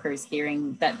intake worker is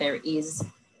hearing that there is,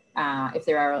 if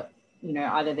there are,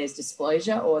 either there's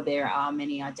disclosure or there are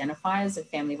many identifiers of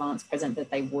family violence present,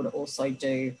 that they would also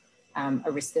do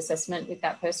a risk assessment with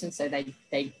that person. So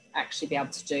they actually be able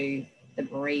to do the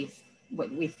brief,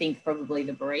 what we think probably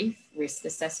the brief risk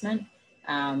assessment,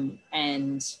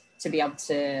 and to be able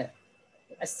to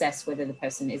assess whether the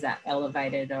person is at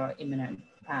elevated or imminent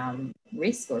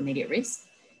risk or immediate risk.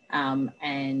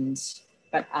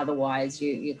 But otherwise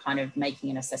you're kind of making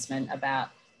an assessment about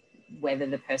whether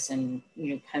the person,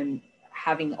 can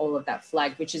having all of that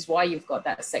flagged, which is why you've got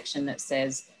that section that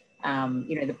says,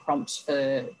 the prompt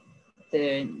for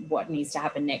what needs to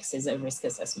happen next is a risk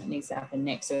assessment needs to happen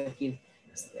next. So if you've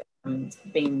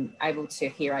been able to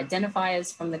hear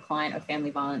identifiers from the client of family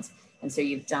violence, and so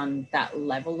you've done that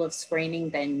level of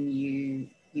screening, then you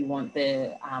want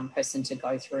the person to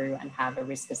go through and have a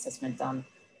risk assessment done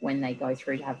when they go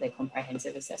through to have their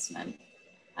comprehensive assessment.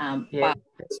 But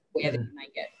whether you may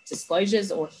get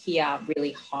disclosures or hear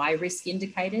really high risk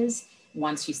indicators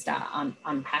once you start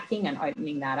unpacking and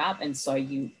opening that up. And so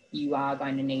you are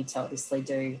going to need to obviously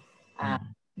do,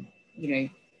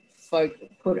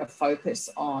 put a focus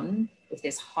on, if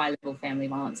there's high level family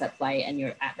violence at play and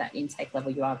you're at that intake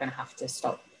level, you are going to have to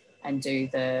stop and do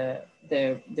the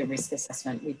risk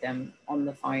assessment with them on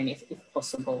the phone if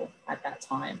possible at that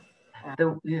time.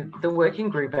 The working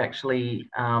group actually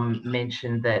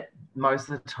mentioned that most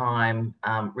of the time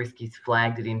risk is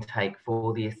flagged at intake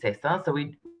for the assessor. So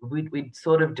we'd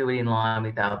sort of do it in line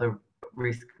with other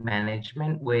risk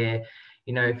management where,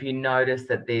 if you notice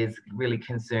that there's really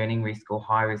concerning risk or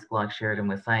high risk, like Sheridan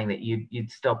was saying, that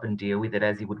you'd stop and deal with it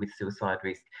as you would with suicide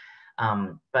risk.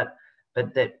 But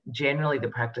that generally the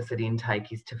practice at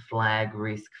intake is to flag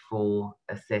risk for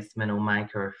assessment or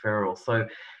make a referral. So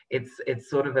it's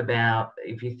sort of about,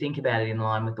 if you think about it in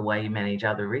line with the way you manage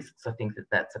other risks, I think that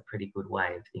that's a pretty good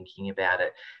way of thinking about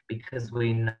it, because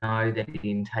we know that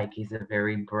intake is a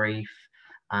very brief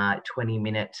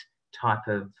 20-minute type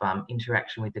of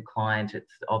interaction with the client.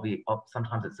 It's obvious,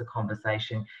 sometimes it's a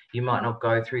conversation. You might not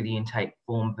go through the intake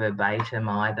form verbatim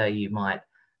either. You might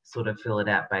sort of fill it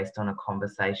out based on a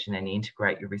conversation and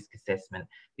integrate your risk assessment.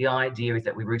 The idea is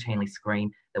that we routinely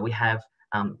screen, that we have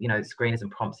screeners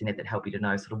and prompts in it that help you to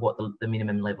know sort of what the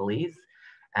minimum level is.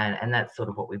 And that's sort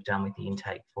of what we've done with the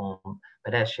intake form.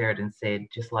 But as Sheridan said,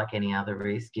 just like any other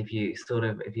risk, if you're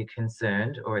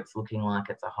concerned or it's looking like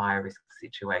it's a higher risk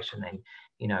situation, then,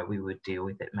 we would deal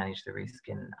with it, manage the risk,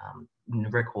 and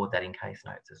record that in case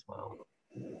notes as well.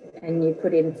 And you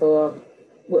put in for,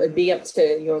 well, it'd be up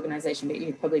to your organisation, but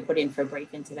you'd probably put in for a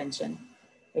brief intervention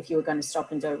if you were going to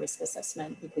stop and do a risk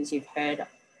assessment, because you've heard,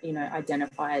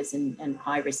 identifiers and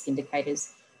high risk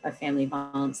indicators of family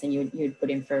violence, and you'd put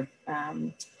in for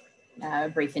a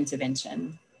brief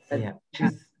intervention for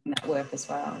that work as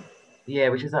well. Yeah,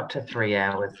 which is up to 3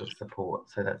 hours of support.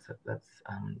 So that's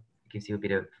gives you a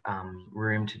bit of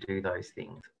room to do those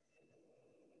things.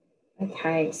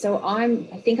 Okay, so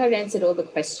I think I've answered all the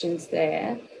questions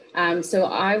there. So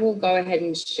I will go ahead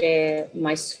and share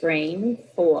my screen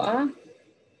for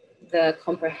the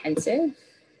comprehensive.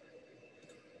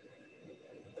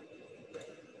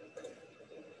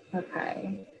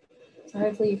 Okay, so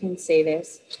hopefully you can see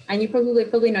this. And you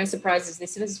probably no surprises,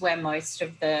 this is where most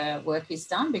of the work is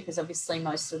done, because obviously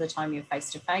most of the time you're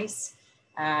face-to-face,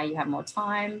 you have more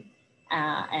time,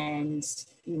 and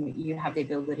you have the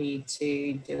ability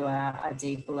to do a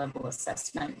deeper level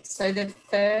assessment. So the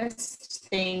first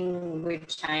thing we've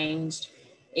changed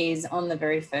is on the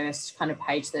very first kind of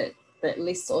page that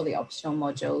lists all the optional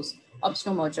modules.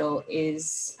 Optional module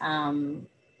is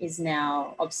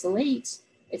now obsolete.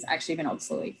 it's actually been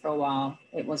obsolete for a while.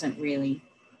 It wasn't really,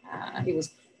 it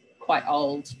was quite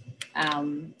old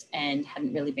and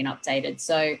hadn't really been updated.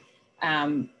 So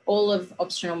all of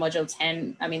optional module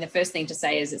 10, I mean, the first thing to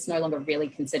say is it's no longer really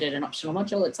considered an optional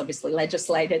module. It's obviously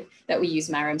legislated that we use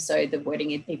MARAM, so the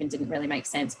wording even didn't really make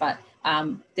sense. But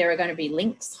there are going to be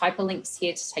links, hyperlinks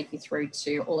here to take you through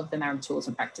to all of the MARAM tools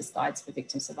and practice guides for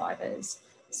victim survivors.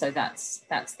 So that's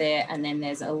there. And then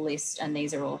there's a list, and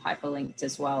these are all hyperlinked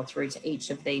as well through to each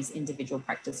of these individual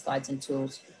practice guides and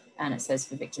tools. And it says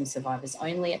for victim survivors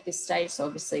only at this stage. So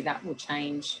obviously that will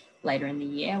change later in the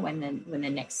year when the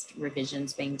next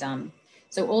revision's being done.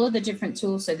 So all of the different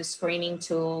tools, so the screening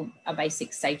tool, a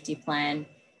basic safety plan,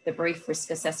 the brief risk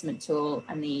assessment tool,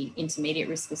 and the intermediate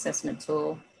risk assessment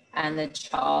tool, and the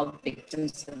child victim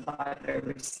survivor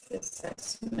risk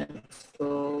assessment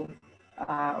tool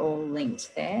are all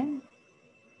linked there.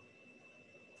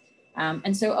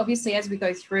 And so obviously as we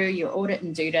go through your audit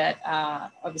and DUDIT,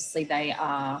 obviously they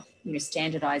are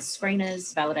standardized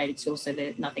screeners, validated tools, so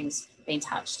that nothing's been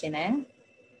touched in there.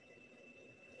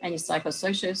 And your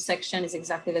psychosocial section is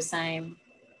exactly the same.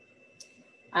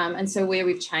 And so where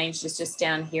we've changed is just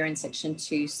down here in section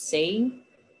 2C.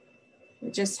 We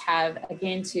just have,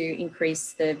 again, to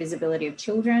increase the visibility of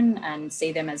children and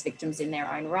see them as victims in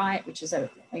their own right, which is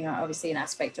obviously an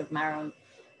aspect of MARAM.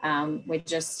 We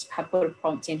just have put a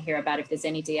prompt in here about if there's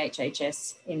any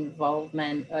DHHS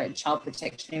involvement or child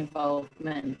protection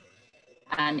involvement,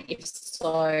 and if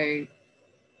so,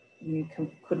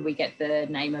 could we get the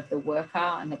name of the worker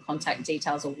and the contact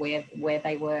details or where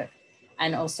they work,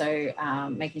 and also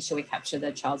making sure we capture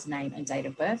the child's name and date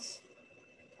of birth.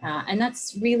 And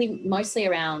that's really mostly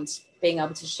around being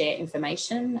able to share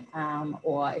information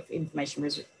or if information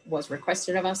was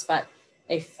requested of us, but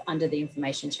if under the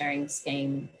information sharing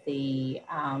scheme, we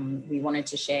wanted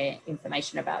to share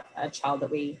information about a child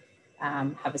that we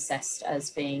have assessed as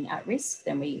being at risk,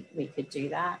 then we could do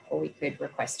that, or we could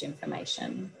request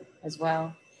information as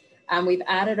well. We've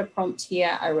added a prompt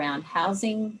here around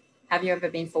housing. Have you ever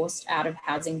been forced out of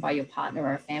housing by your partner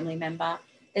or a family member?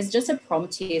 There's just a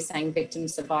prompt here saying victim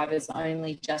survivors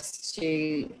only, just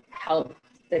to help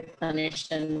the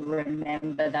clinician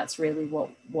remember that's really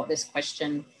what this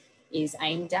question is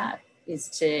aimed at, is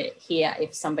to hear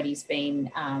if somebody's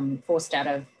been forced out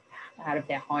of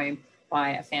their home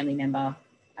by a family member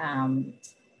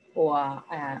or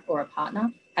a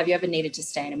partner. Have you ever needed to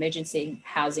stay in emergency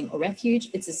housing or refuge?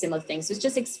 It's a similar thing. So it's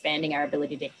just expanding our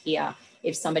ability to hear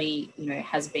if somebody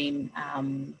has been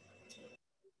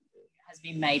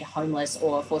made homeless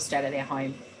or forced out of their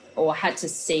home or had to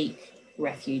seek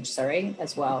refuge,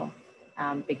 as well,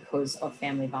 because of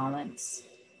family violence.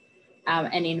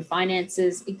 And in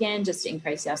finances, again, just to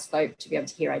increase our scope to be able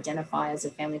to hear identifiers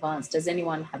of family violence. Does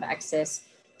anyone have access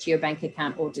to your bank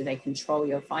account, or do they control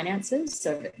your finances?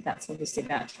 So that's obviously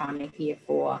about trying to hear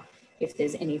for if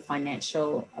there's any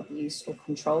financial abuse or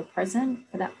control present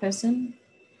for that person.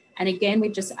 And again,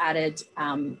 we've just added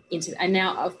and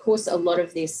now, of course, a lot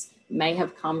of this may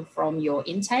have come from your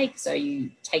intake. So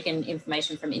you've taken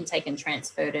information from intake and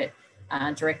transferred it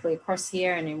directly across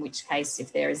here. And in which case,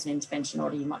 if there is an intervention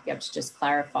order, you might be able to just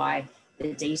clarify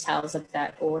the details of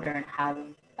that order and have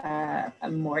a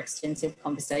more extensive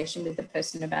conversation with the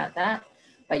person about that.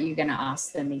 But you're going to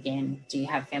ask them again, do you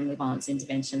have family violence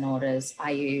intervention orders?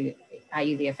 Are you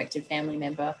the affected family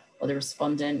member or the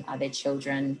respondent? Are there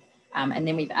children? And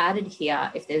then we've added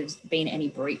here if there's been any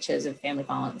breaches of family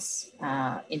violence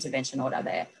intervention order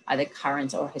there, either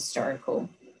current or historical,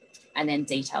 and then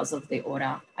details of the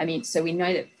order. I mean, so we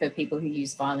know that for people who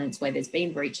use violence where there's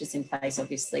been breaches in place,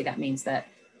 obviously that means that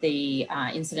the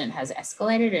incident has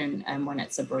escalated, and when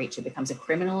it's a breach, it becomes a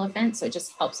criminal offence. So it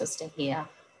just helps us to hear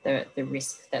the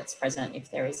risk that's present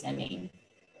if there is any.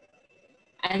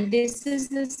 And this is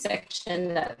the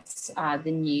section that's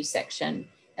the new section.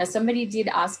 Now, somebody did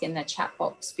ask in the chat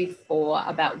box before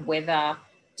about whether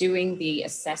doing the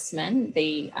assessment,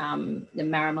 the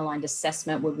MARAM-aligned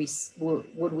assessment, would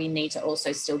we need to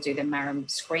also still do the MARAM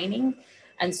screening?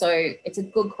 And so it's a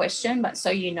good question, but so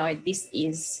you know, this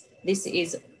is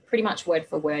pretty much word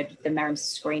for word the MARAM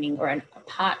screening, or a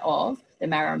part of the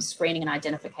MARAM screening and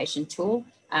identification tool.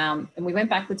 And we went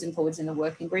backwards and forwards in the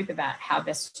working group about how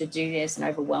best to do this, and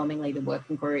overwhelmingly the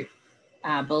working group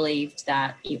believed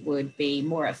that it would be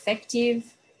more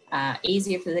effective,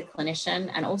 easier for the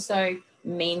clinician, and also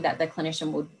mean that the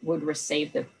clinician would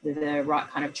receive the right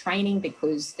kind of training,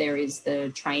 because there is the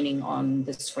training on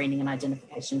the screening and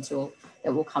identification tool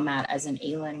that will come out as an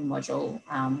e-learning module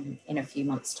in a few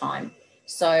months' time.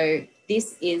 So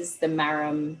this is the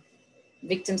MARAM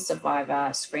Victim Survivor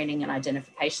Screening and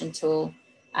Identification Tool.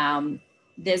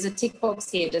 there's a tick box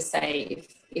here to say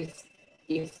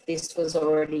if this was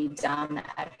already done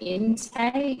at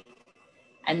intake,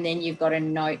 and then you've got a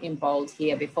note in bold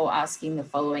here: before asking the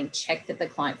following, check that the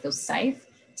client feels safe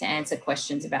to answer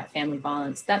questions about family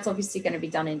violence. That's obviously going to be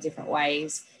done in different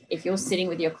ways. If you're sitting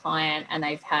with your client and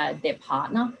they've had their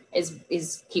partner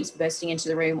keeps bursting into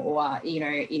the room, or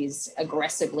is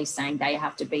aggressively saying they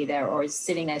have to be there, or is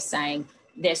sitting there saying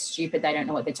they're stupid, they don't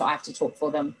know what they're I have to talk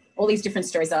for them, all these different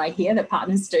stories that I hear that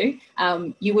partners do,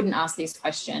 you wouldn't ask these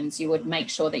questions. You would make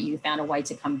sure that you found a way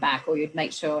to come back, or you'd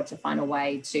make sure to find a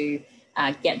way to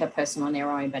get the person on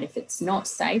their own. But if it's not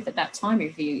safe at that time,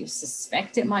 if you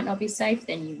suspect it might not be safe,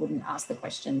 then you wouldn't ask the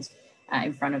questions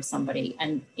in front of somebody.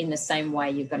 And in the same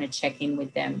way, you're going to check in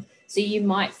with them. So you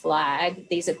might flag,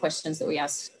 these are questions that we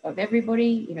ask of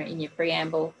everybody, in your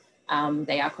preamble.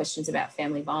 They are questions about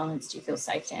family violence. Do you feel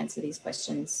safe to answer these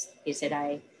questions here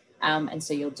today? And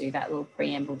so you'll do that little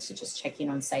preamble to just check in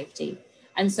on safety.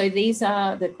 And so these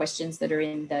are the questions that are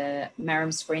in the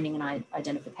MARAM screening and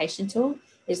identification tool.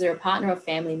 Is there a partner or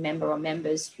family member or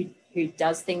members who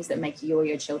does things that make you or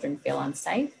your children feel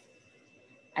unsafe?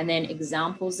 And then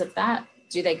examples of that: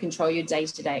 do they control your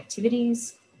day-to-day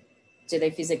activities? Do they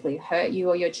physically hurt you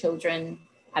or your children?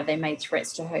 Have they made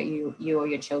threats to hurt you or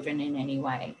your children in any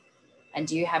way? And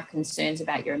do you have concerns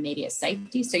about your immediate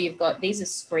safety? So you've got, these are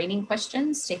screening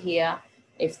questions to hear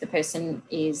if the person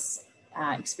is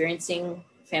experiencing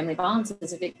family violence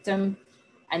as a victim.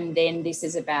 And then this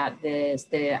is about the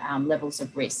levels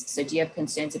of risk. So do you have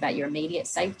concerns about your immediate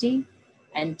safety?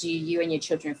 And do you and your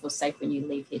children feel safe when you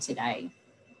leave here today?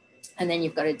 And then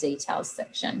you've got a details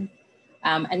section.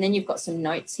 And then you've got some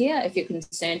notes here. If you're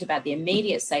concerned about the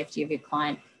immediate safety of your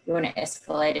client, you want to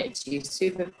escalate it to your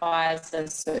supervisor.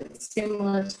 So it's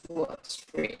similar to what's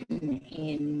written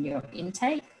in your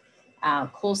intake.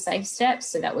 Call safe steps.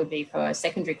 So that would be for a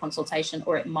secondary consultation,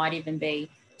 or it might even be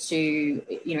to,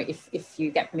 if you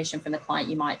get permission from the client,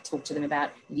 you might talk to them about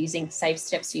using safe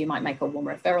steps. So you might make a warm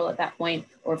referral at that point.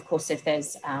 Or of course, if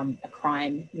there's a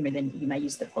crime, then you may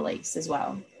use the police as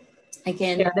well.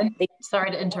 Again,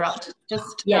 sorry to interrupt.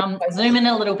 Just zoom in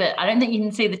a little bit. I don't think you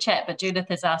can see the chat, but Judith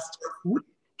has asked,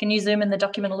 can you zoom in the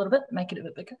document a little bit, make it a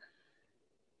bit bigger?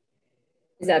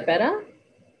 Is that better?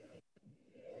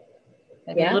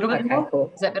 Maybe a little bit more.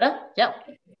 Cool. Is that better? Yep.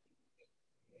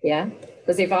 Yeah,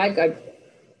 because if I go,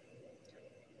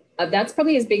 that's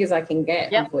probably as big as I can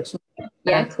get, unfortunately.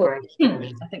 Yeah, cool.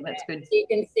 I think that's good. So you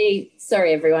can see,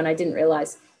 sorry everyone, I didn't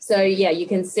realise. So yeah, you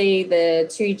can see the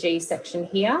 2G section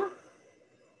here.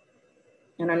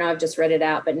 And I know I've just read it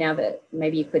out, but now that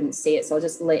maybe you couldn't see it, so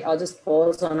I'll just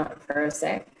pause on it for a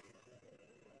sec.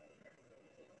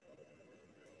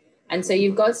 And so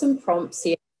you've got some prompts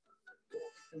here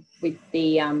with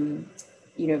the,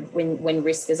 when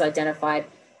risk is identified.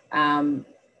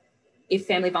 If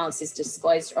family violence is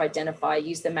disclosed or identified,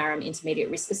 use the MARAM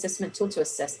intermediate risk assessment tool to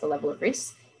assess the level of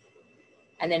risk.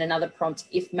 And then another prompt: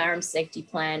 if MARAM safety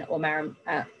plan or MARAM,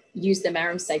 use the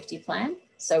MARAM safety plan.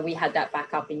 So we had that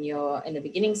back up in the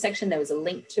beginning section. There was a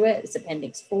link to it. It's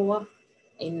Appendix 4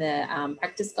 in the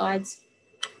practice guides.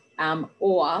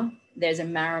 Or there's a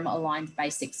MARAM-aligned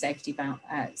basic safety plan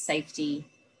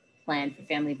for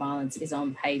family violence is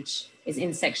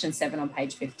in section 7 on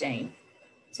page 15.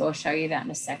 So I'll show you that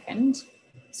in a second.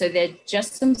 So they're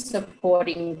just some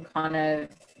supporting kind of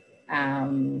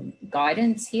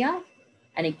guidance here.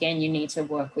 And again, you need to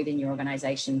work within your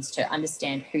organisations to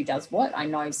understand who does what. I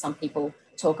know some people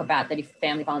talk about that if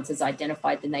family violence is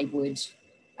identified, then they would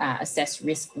assess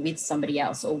risk with somebody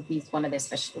else, or with one of their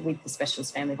with the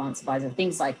specialist family violence advisor,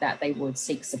 things like that. They would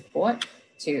seek support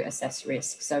to assess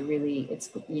risk. So really,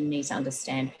 you need to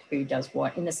understand who does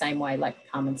what, in the same way, like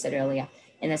Carmen said earlier,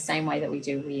 in the same way that we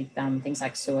do with things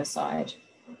like suicide.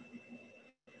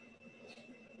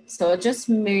 So I'll just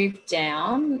move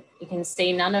down. You can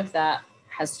see none of that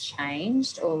has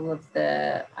changed. All of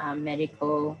the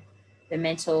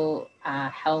mental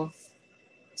health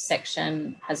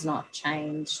section has not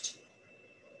changed.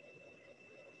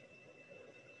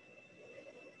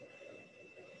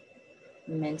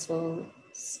 Mental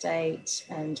state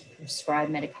and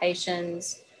prescribed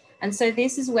medications. And so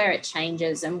this is where it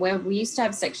changes. And where we used to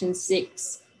have section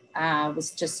 6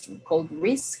 was just called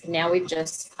risk. Now we've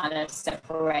just kind of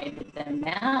separated them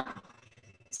out.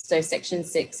 So section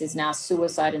 6 is now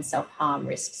suicide and self-harm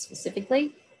risk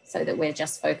specifically, so that we're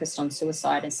just focused on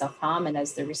suicide and self-harm, and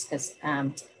as the risk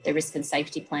and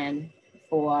safety plan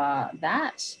for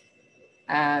that.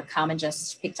 Carmen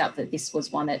just picked up that this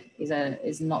was one that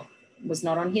was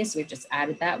not on here, so we've just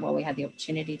added that while we had the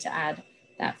opportunity to add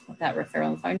that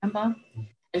referral and phone number.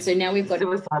 And so now we've got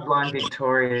Suicide Line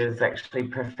Victoria is actually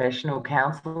professional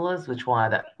counsellors, which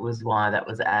was why that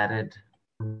was added.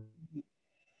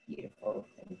 Beautiful,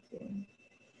 thank you.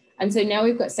 And so now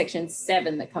we've got section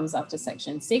 7 that comes after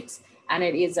section 6, and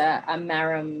it is a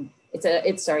MARAM. It's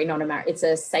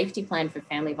a safety plan for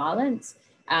family violence.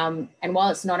 And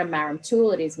while it's not a MARAM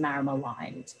tool, it is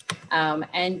MARAM-aligned.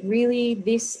 And really,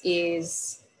 this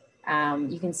is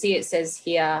you can see it says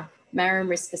here, MARAM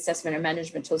risk assessment and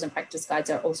management tools and practice guides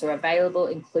are also available,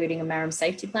 including a MARAM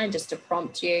safety plan, just to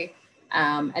prompt you.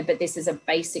 But this is a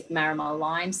basic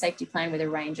MARAM-aligned safety plan with a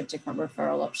range of different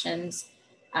referral options.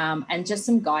 And just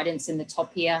some guidance in the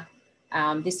top here.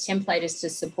 This template is to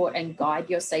support and guide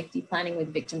your safety planning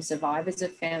with victim survivors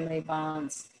of family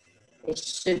violence. It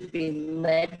should be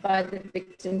led by the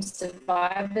victim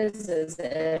survivors, as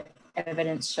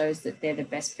evidence shows that they're the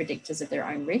best predictors of their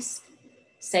own risk.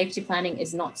 Safety planning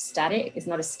is not static, it's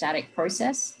not a static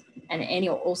process, and any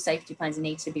or all safety plans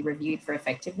need to be reviewed for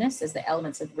effectiveness as the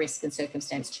elements of risk and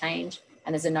circumstance change.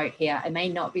 And there's a note here, it may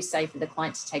not be safe for the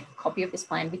client to take a copy of this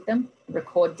plan with them,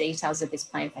 record details of this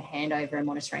plan for handover and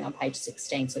monitoring on page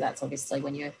 16. So that's obviously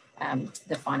when you're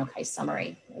the final case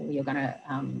summary, you're going to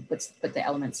put the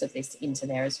elements of this into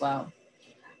there as well.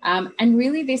 And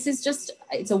really this is just,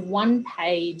 it's a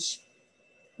 1-page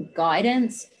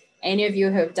guidance. Any of you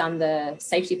who have done the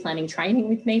safety planning training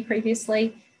with me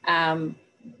previously,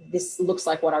 this looks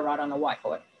like what I write on a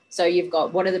whiteboard. So you've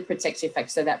got what are the protective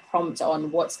factors, so that prompt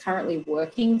on what's currently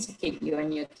working to keep you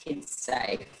and your kids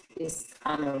safe is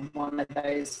kind of one of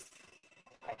those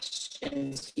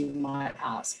questions you might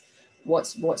ask.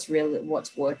 What's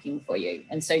working for you?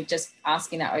 And so just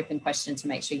asking that open question to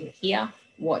make sure you hear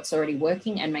what's already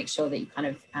working and make sure that you kind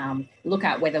of look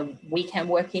at whether we can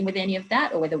work in with any of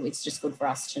that or whether it's just good for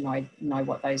us to know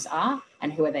what those are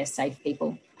and who are their safe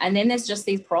people. And then there's just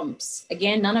these prompts.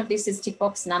 Again, none of this is tick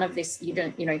box, none of this,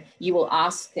 you will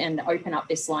ask and open up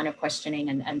this line of questioning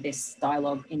and this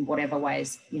dialogue in whatever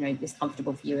ways, is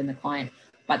comfortable for you and the client.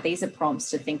 But these are prompts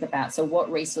to think about. So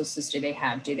what resources do they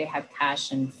have? Do they have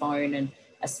cash and phone and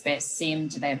a spare SIM?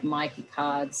 Do they have Mikey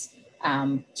cards?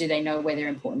 Do they know where their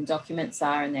important documents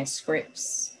are and their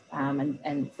scripts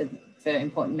and for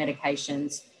important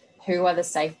medications? Who are the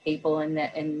safe people in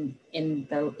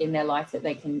their life that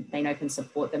they know can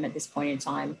support them at this point in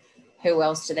time? Who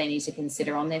else do they need to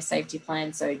consider on their safety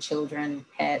plan? So children,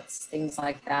 pets, things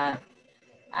like that.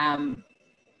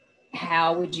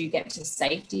 How would you get to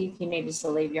safety if you needed to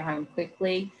leave your home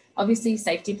quickly? Obviously,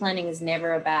 safety planning is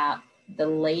never about the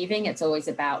leaving. It's always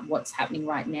about what's happening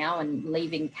right now, and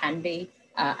leaving can be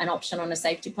an option on a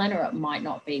safety plan, or it might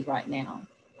not be right now.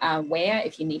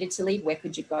 If you needed to leave, where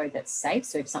could you go that's safe?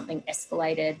 So if something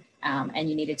escalated and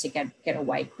you needed to get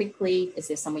away quickly, is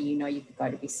there somewhere you could go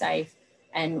to be safe?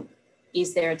 And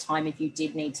is there a time if you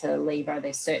did need to leave? Are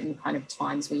there certain kind of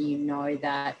times where you know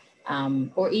that,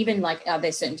 or even are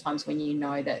there certain times when you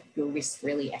know that your risk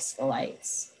really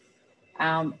escalates?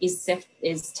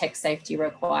 Is tech safety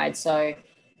required? So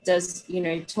does,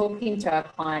 talking to our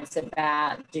clients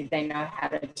about, do they know how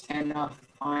to turn off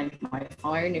Find My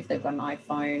Phone if they've got an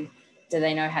iPhone? Do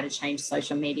they know how to change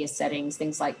social media settings,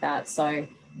 things like that? So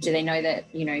do they know that,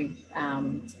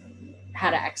 how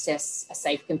to access a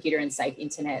safe computer and safe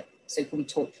internet? So can we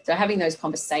talk? So having those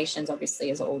conversations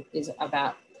obviously is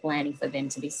about planning for them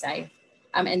to be safe.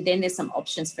 And then there's some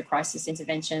options for crisis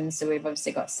intervention. So we've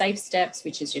obviously got Safe Steps,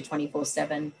 which is your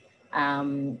 24/7,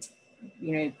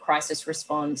 crisis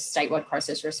response, statewide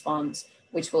crisis response,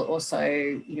 which will also,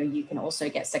 you can also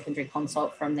get secondary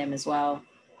consult from them as well.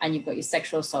 And you've got your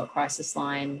sexual assault crisis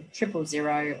line,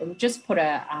 000. We'll just put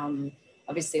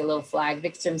obviously a little flag.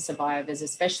 Victim survivors,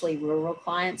 especially rural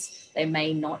clients, they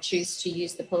may not choose to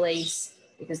use the police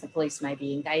because the police may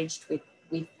be engaged with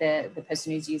the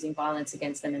person who's using violence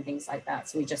against them and things like that.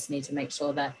 So we just need to make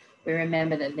sure that we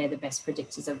remember that they're the best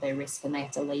predictors of their risk and they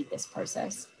have to lead this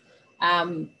process.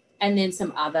 And then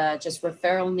some other just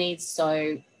referral needs.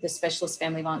 So the specialist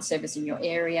family violence service in your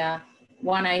area,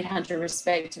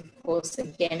 1-800-RESPECT, of course,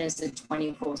 again, is a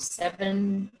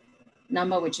 24/7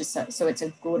 number, which is so it's a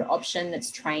good option. That's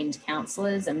trained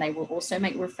counsellors, and they will also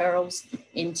make referrals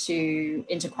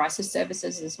into crisis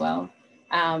services as well.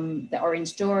 The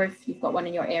Orange Door, if you've got one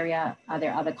in your area, are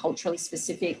there other culturally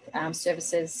specific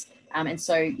services? And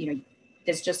so,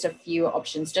 there's just a few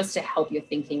options just to help your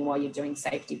thinking while you're doing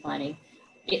safety planning.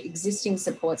 Existing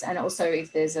supports, and also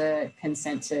if there's a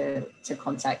consent to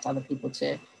contact other people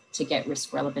to get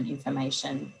risk relevant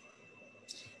information.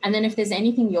 And then if there's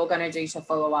anything you're going to do to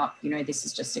follow up, this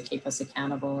is just to keep us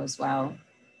accountable as well.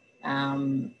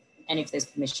 And if there's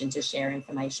permission to share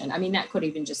information, I mean, that could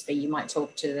even just be, you might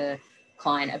talk to the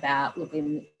client about, look,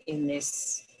 in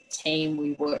this team,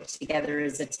 we work together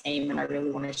as a team and I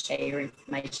really want to share your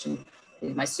information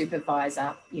with my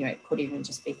supervisor. You know, it could even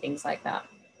just be things like that.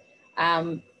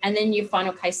 And then your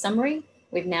final case summary.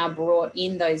 We've now brought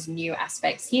in those new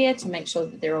aspects here to make sure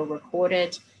that they're all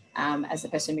recorded as the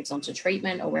person moves on to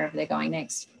treatment or wherever they're going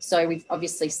next. So we've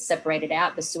obviously separated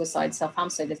out the suicide, self-harm.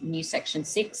 So the new section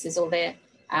 6 is all there.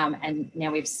 And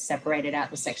now we've separated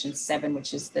out the section 7,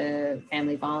 which is the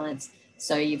family violence.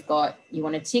 So you've got, you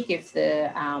want to tick if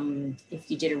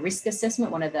you did a risk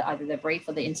assessment, one of the, either the brief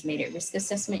or the intermediate risk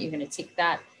assessment, you're going to tick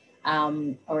that.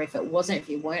 Or if it wasn't, if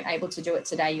you weren't able to do it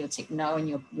today, you'll tick no, and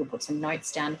you'll put some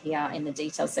notes down here in the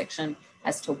detail section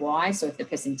as to why. So if the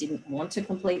person didn't want to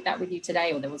complete that with you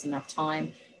today, or there wasn't enough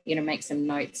time, you're going to make some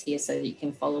notes here so that you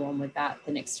can follow on with that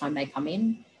the next time they come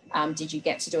in. Did you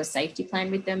get to do a safety plan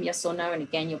with them? Yes or no? And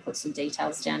again, you'll put some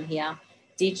details down here.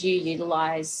 Did you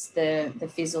utilize the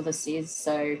FIS or the CIS?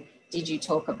 So did you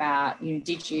talk about,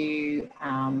 did you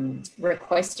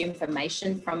request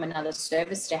information from another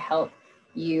service to help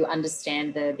you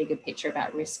understand the bigger picture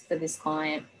about risk for this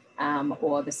client,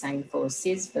 or the same for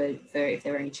CIS for if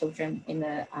there are any children in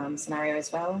the scenario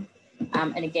as well.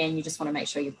 And again, you just want to make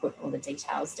sure you put all the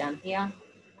details down here.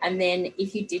 And then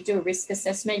if you did do a risk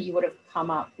assessment, you would have come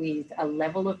up with a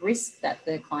level of risk that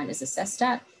the client is assessed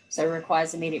at. So it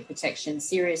requires immediate protection,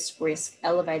 serious risk,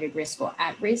 elevated risk, or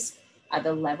at risk are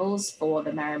the levels for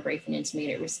the MARAM brief and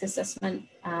intermediate risk assessment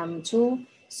tool.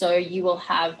 So you will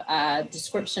have a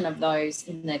description of those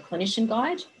in the clinician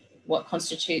guide, what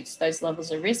constitutes those levels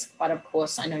of risk. But of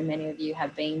course, I know many of you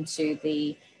have been to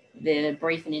the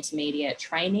brief and intermediate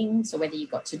training. So whether you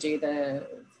got to do the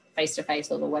face-to-face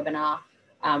or the webinar,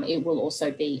 it will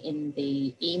also be in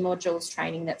the e-modules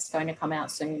training that's going to come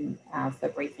out soon for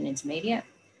brief and intermediate.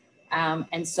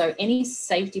 And so any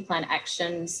safety plan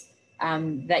actions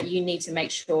that you need to make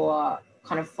sure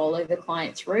kind of follow the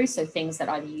client through. So things that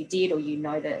either you did or you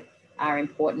know that are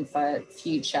important for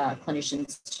future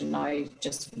clinicians to know,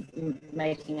 just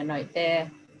making a note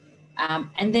there.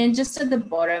 And then just at the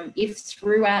bottom, if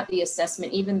throughout the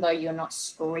assessment, even though you're not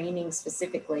screening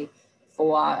specifically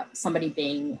for somebody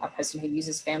being a person who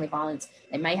uses family violence,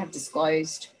 they may have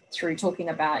disclosed through talking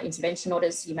about intervention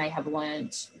orders, you may have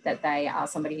learned that they are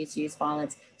somebody who's used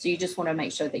violence. So you just want to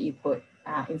make sure that you put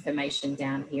information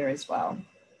down here as well.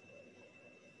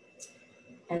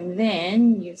 And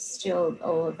then you've still,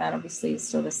 all of that obviously is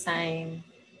still the same.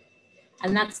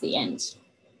 And that's the end.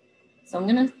 So I'm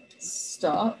going to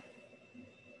stop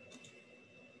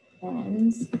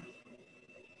and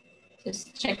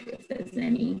just check if there's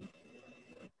any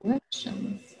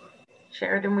questions.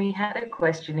 Sheridan, we had a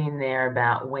question in there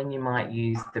about when you might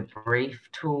use the brief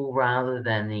tool rather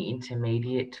than the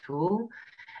intermediate tool.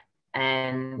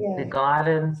 And the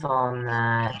guidance on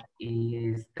that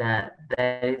is that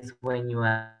is when you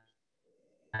are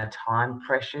time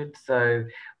pressured. So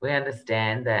we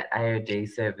understand that AOD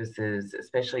services,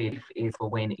 especially is for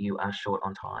when you are short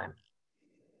on time.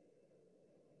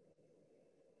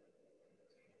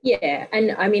 Yeah,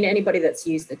 and I mean, anybody that's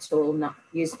used the tool, not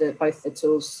used both the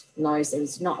tools, knows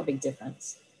there's not a big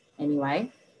difference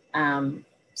anyway.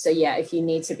 So yeah, if you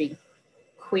need to be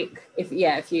quick, if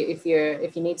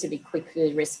you need to be quick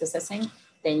with risk assessing,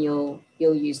 then you'll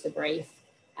use the brief.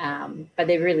 But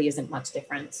there really isn't much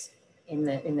difference in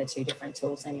the two different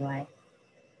tools anyway.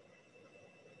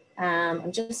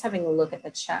 I'm just having a look at the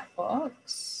chat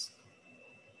box.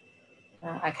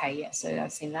 Okay, yeah, so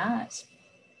I've seen that.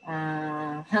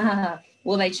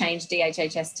 Will they change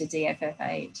DHHS to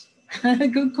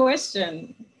DFF8? Good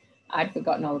question. I'd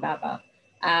forgotten all about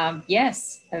that.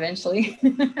 Yes, eventually.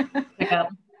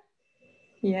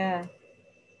 Yeah.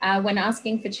 When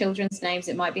asking for children's names,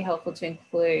 it might be helpful to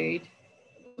include,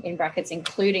 in brackets,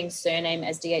 including surname,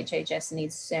 as DHHS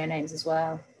needs surnames as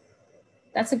well.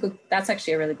 That's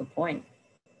actually a really good point.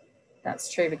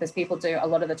 That's true, because people do, a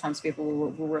lot of the times people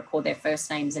will record their first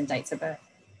names and dates of birth.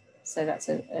 So that's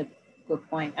a good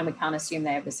point. And we can't assume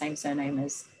they have the same surname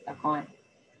as a client.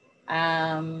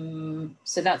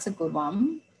 So that's a good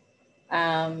one.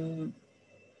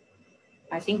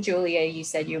 I think, Julia, you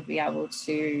said you'll be able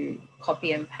to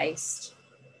copy and paste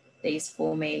these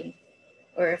for me.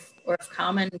 Or if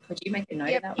Carmen, could you make a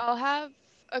note of that? I'll have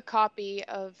a copy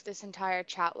of this entire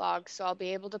chat log, so I'll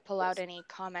be able to pull out any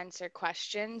comments or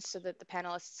questions so that the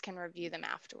panelists can review them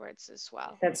afterwards as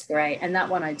well. That's great. And that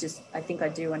one, I think I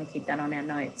do want to keep that on our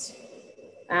notes.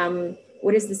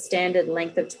 What is the standard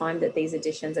length of time that these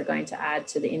additions are going to add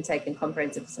to the intake and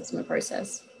comprehensive assessment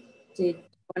process? Do you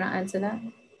want to answer that?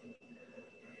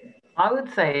 I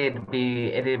would say it'd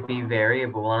be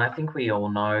variable, and I think we all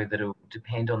know that it will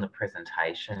depend on the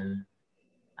presentation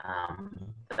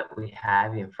that we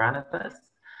have in front of us.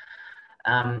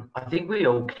 I think we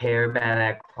all care about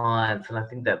our clients, and I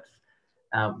think that's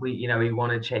we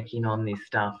want to check in on this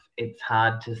stuff. It's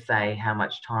hard to say how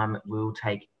much time it will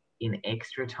take in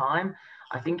extra time.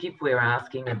 I think if we're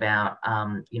asking about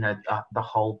the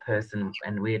whole person,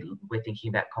 and we're thinking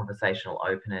about conversational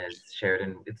openers,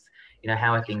 Sheridan, it's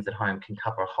how are things at home can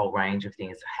cover a whole range of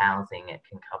things. Housing, it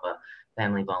can cover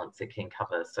family violence, it can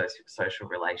cover social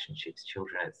relationships,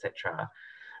 children, etc.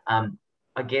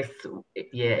 I guess,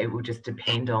 yeah, it will just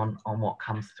depend on what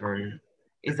comes through.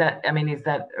 Is that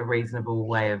a reasonable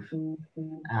way of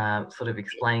sort of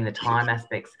explaining the time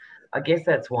aspects? I guess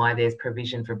that's why there's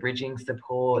provision for bridging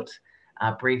support,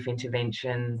 brief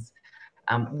interventions.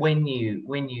 When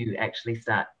you actually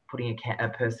start putting a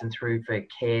person through for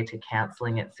care to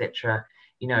counselling, etc.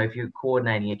 If you're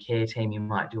coordinating a care team, you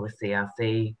might do a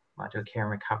CRC, might do a care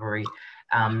and recovery.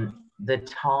 The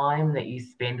time that you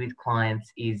spend with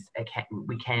clients we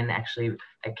can actually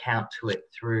account to it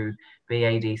through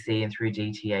BADC and through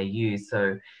DTAU.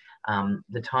 So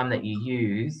the time that you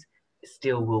use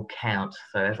still will count.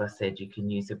 So as I said, you can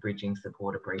use a bridging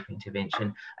support, a brief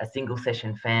intervention, a single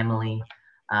session family.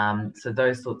 So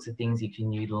those sorts of things you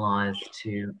can utilise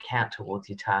to count towards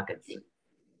your targets.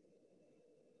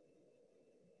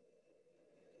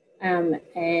 And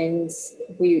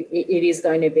it is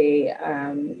going to be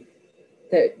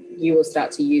that you will start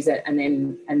to use it, and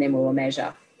then we will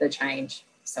measure the change.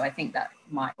 So I think that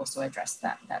might also address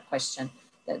that question.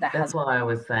 That's why I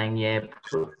was saying, yeah,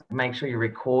 make sure you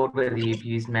record whether you've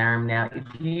used MARAM. Now, if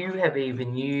you have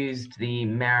even used the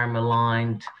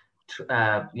MARAM-aligned,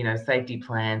 safety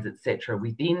plans, etc.,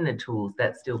 within the tools,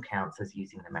 that still counts as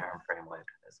using the MARAM framework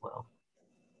as well.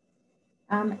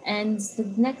 And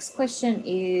the next question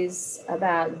is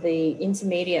about the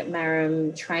intermediate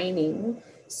MARAM training.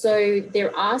 So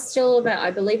there are still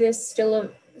I believe there's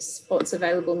still spots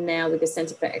available now with the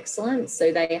Centre for Excellence.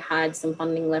 So they had some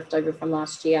funding left over from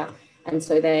last year, and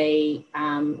so they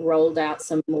rolled out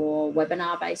some more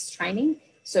webinar-based training.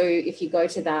 So if you go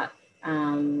to that,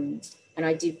 and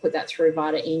I did put that through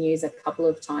Vita e-News a couple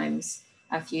of times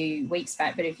a few weeks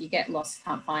back, but if you get lost,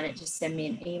 can't find it, just send me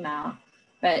an email.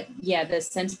 But yeah, the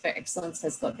Centre for Excellence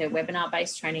has got their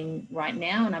webinar-based training right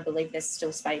now, and I believe there's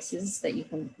still spaces that you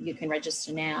can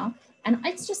register now. And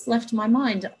it's just left my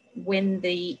mind when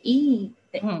the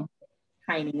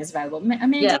training is available.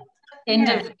 Amanda,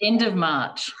 end of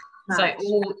March. So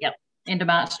end of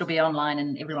March it'll be online,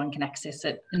 and everyone can access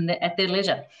it at their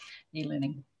leisure.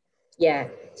 E-learning. Yeah,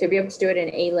 so you'll be able to do it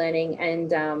in e-learning,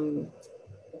 and and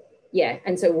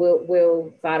so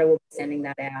Vita will be sending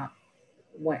that out.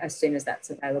 As soon as that's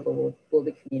available, we'll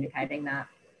be communicating that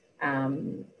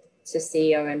to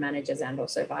CEO and managers, and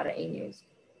also Vita e-News.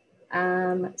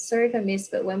 Sorry if I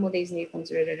missed, but when will these new forms?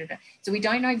 So we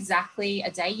don't know exactly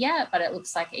a day yet, but it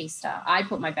looks like Easter. I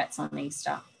put my bets on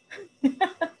Easter. It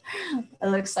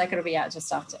looks like it'll be out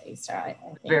just after Easter, I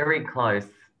think. Very close,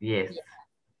 yes. Yeah,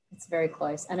 it's very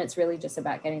close, and it's really just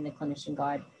about getting the clinician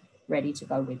guide ready to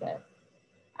go with it.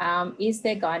 Is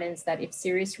there guidance that if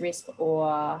serious risk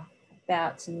or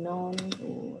about I don't know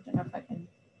if I can.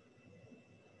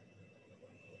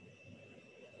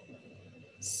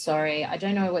 Sorry, I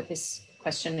don't know what this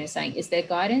question is saying. Is there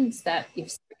guidance that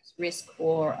if serious risk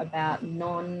or about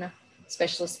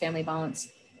non-specialist family violence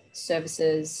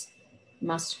services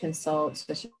must consult,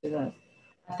 especially the...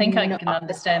 I think I can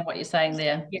understand what you're saying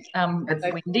there.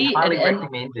 Wendy, highly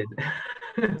recommended.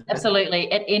 Absolutely.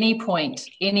 At any point,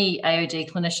 any AOD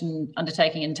clinician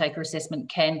undertaking intaker assessment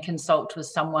can consult with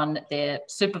someone, their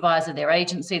supervisor, their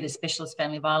agency, their specialist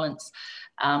family violence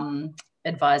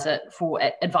advisor for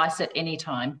advice at any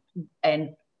time. And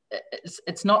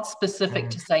it's not specific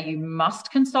to say you must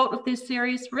consult if there's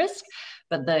serious risk,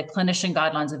 but the clinician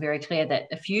guidelines are very clear that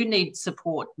if you need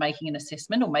support making an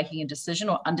assessment or making a decision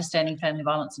or understanding family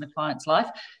violence in a client's life,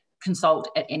 consult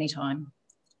at any time,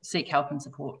 seek help and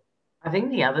support. I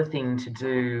think the other thing to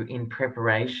do in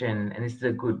preparation, and this is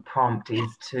a good prompt,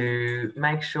 is to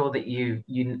make sure that you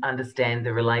understand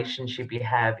the relationship you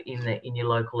have in your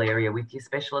local area with your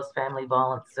specialist family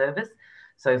violence service.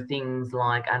 So things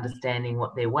like understanding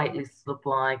what their wait lists look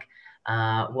like,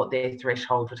 what their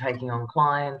threshold for taking on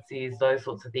clients is, those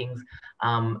sorts of things,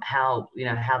 how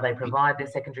they provide their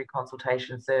secondary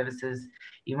consultation services.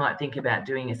 You might think about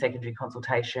doing a secondary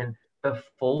consultation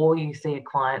before you see a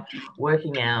client,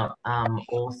 working out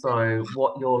also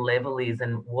what your level is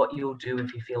and what you'll do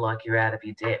if you feel like you're out of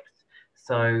your depth.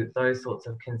 So those sorts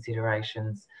of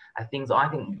considerations are things I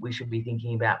think we should be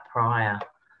thinking about prior,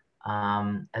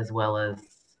 as well as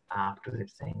after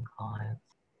we've seen clients.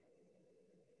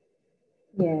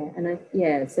 Yeah, and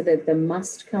yeah, so the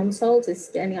must consult is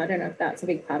standing. I don't know if that's a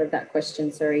big part of that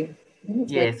question. Sorry.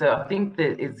 Yeah, so I think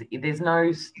that there's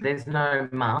no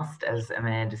must, as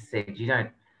Amanda said. You don't.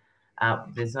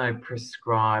 There's no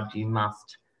prescribed. You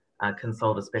must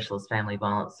consult a specialist family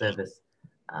violence service.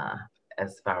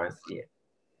 As far as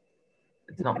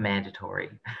it's not mandatory.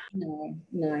 No,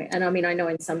 and I mean I know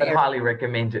in some but areas, highly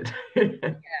recommended.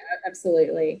 yeah,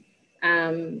 absolutely.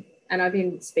 And I've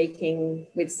been speaking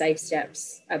with Safe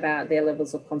Steps about their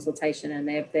levels of consultation, and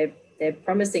they're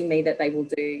promising me that they will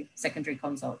do secondary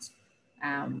consults.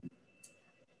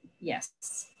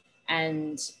 Yes,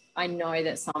 and I know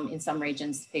that in some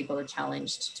regions people are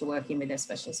challenged to working with their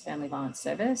specialist family violence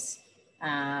service.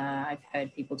 I've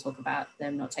heard people talk about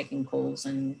them not taking calls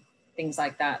and things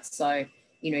like that. So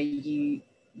you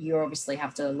obviously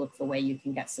have to look for where you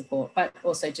can get support, but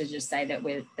also to just say that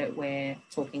we're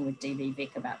talking with DV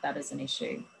Vic about that as an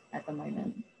issue at the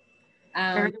moment.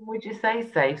 Would you say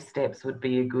Safe Steps would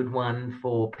be a good one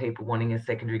for people wanting a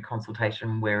secondary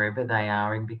consultation wherever they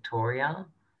are in Victoria?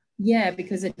 Yeah,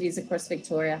 because it is across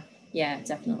Victoria. Yeah,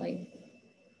 definitely.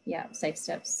 Yeah, Safe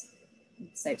Steps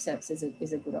is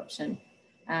a good option.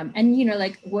 And,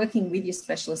 like working with your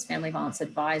specialist family violence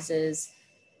advisors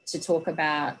to talk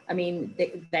about, I mean,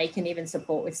 they can even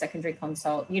support with secondary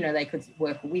consult. They could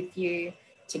work with you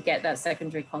to get that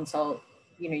secondary consult.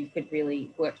 You could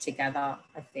really work together,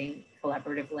 I think,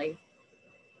 collaboratively.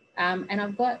 And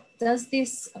I've got, does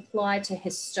this apply to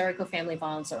historical family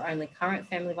violence or only current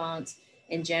family violence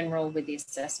in general with the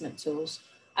assessment tools?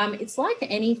 It's like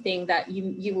anything that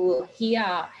you will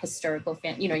hear historical,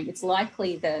 it's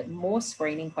likely the more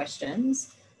screening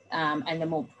questions and the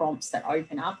more prompts that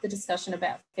open up the discussion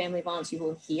about family violence, you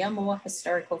will hear more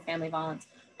historical family violence.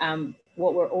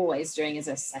 What we're always doing is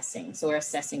assessing. So we're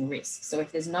assessing risk. So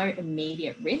if there's no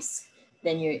immediate risk,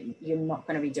 then you're not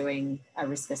going to be doing a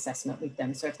risk assessment with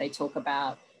them. So if they talk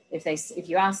about, if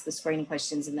you ask the screening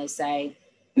questions and they say,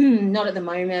 not at the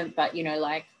moment, but,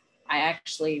 like I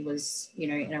actually was,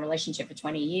 in a relationship for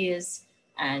 20 years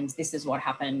and this is what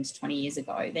happened 20 years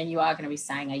ago, then you are going to be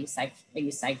saying, are you safe? Are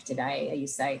you safe today? Are you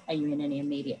safe? Are you in any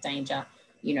immediate danger?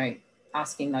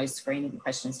 Asking those screening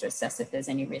questions to assess if there's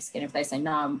any risk. And if they say,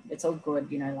 no, it's all good,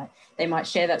 like they might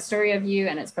share that story of you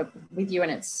and it's with you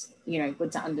and it's,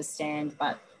 good to understand.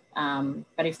 But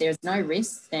if there's no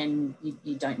risk, then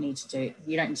you don't need to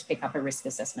pick up a risk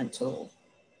assessment tool.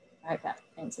 I hope that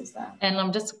answers that. And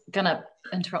I'm just going to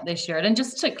interrupt there, Sheridan,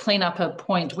 just to clean up a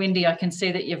point. Wendy, I can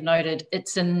see that you've noted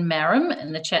it's in MARAM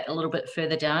in the chat a little bit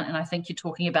further down, and I think you're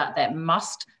talking about that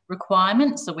must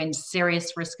requirement. So when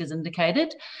serious risk is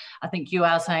indicated, I think you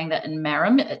are saying that in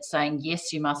MARAM, it's saying,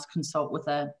 yes, you must consult with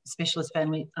a specialist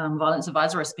family violence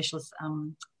advisor or a specialist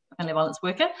family violence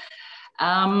worker.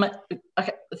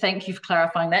 Okay, thank you for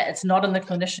clarifying that. It's not in the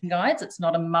clinician guides. It's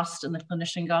not a must in the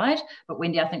clinician guide. But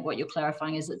Wendy, I think what you're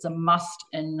clarifying is it's a must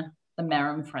in the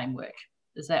MARAM framework.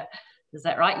 Is that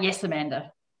right? Yes,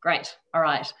 Amanda. Great. All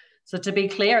right. So to be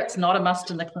clear, it's not a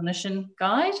must in the clinician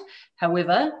guide.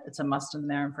 However, it's a must in the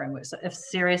MARAM framework. So if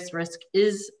serious risk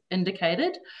is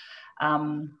indicated,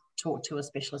 talk to a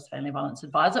specialist family violence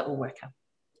advisor or worker,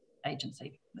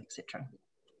 agency, etc.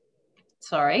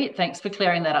 Sorry, thanks for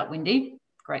clearing that up, Wendy.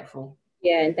 Grateful.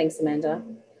 Yeah, and thanks, Amanda.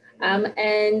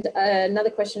 And another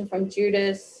question from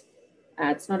Judith.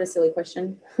 It's not a silly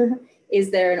question. Is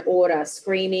there an order?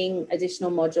 Screening, additional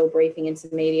module, briefing,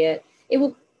 intermediate.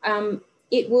 It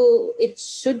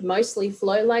should mostly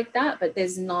flow like that, but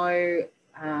there's no.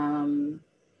 And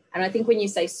I think when you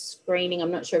say screening, I'm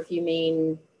not sure if you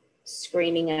mean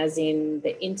screening as in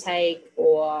the intake,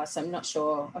 or so I'm not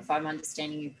sure if I'm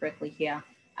understanding you correctly here.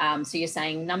 So you're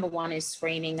saying number 1 is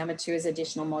screening, number 2 is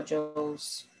additional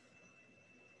modules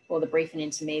or the brief and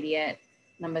intermediate,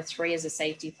 number 3 is a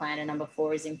safety plan, and number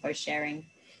 4 is info sharing.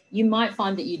 You might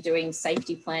find that you're doing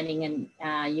safety planning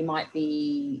and you might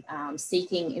be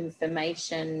seeking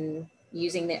information,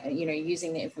 using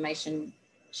the information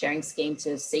sharing scheme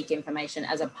to seek information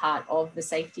as a part of the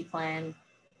safety plan.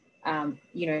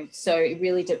 So it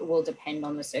really will depend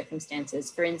on the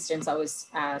circumstances. For instance, I was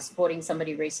supporting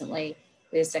somebody recently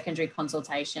with a secondary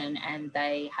consultation, and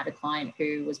they had a client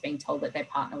who was being told that their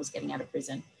partner was getting out of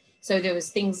prison. So there was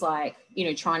things like,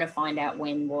 trying to find out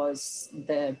when was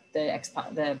the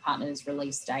partner's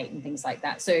release date and things like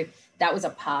that. So that was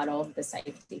a part of the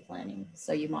safety planning.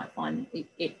 So you might find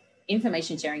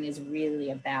information sharing is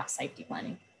really about safety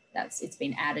planning. It's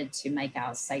been added to make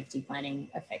our safety planning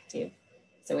effective.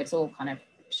 So it's all kind of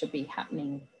should be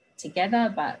happening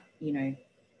together, but,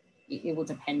 it will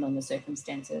depend on the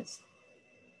circumstances.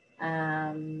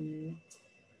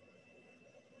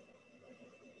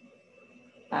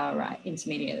 Right,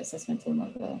 intermediate assessment tool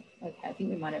model. Okay, I think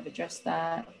we might have addressed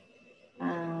that.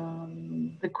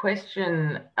 The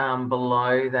question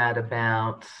below that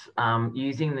about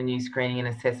using the new screening and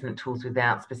assessment tools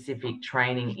without specific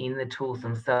training in the tools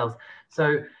themselves.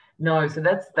 So no, so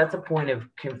that's a point of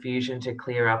confusion to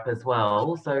clear up as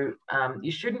well. So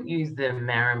you shouldn't use the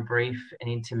MARAM brief and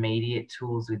intermediate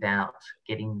tools without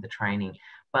getting the training,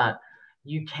 but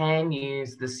you can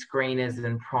use the screeners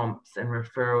and prompts and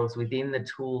referrals within the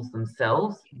tools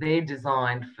themselves. They're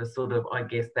designed for sort of, I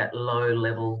guess, that low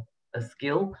level of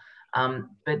skill.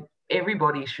 But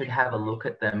everybody should have a look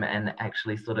at them and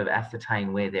actually sort of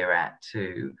ascertain where they're at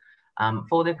to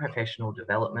for their professional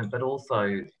development, but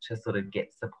also to sort of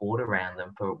get support around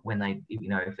them for when they, you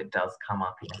know, if it does come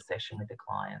up in a session with a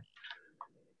client.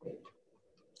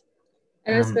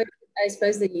 And I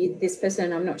suppose that this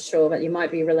person, I'm not sure, but you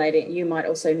might be related, you might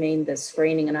also mean the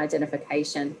screening and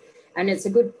identification. And it's a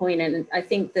good point. And I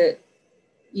think that,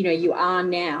 you know, you are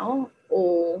now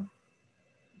all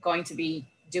going to be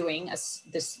doing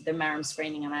the MARAM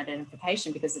screening and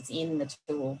identification because it's in the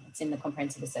tool, it's in the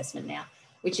comprehensive assessment now,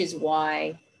 which is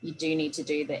why you do need to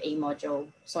do the E module.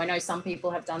 So I know some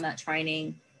people have done that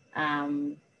training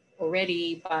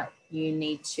already, but you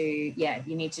need to,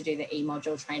 you need to do the E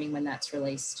module training when that's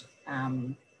released,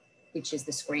 which is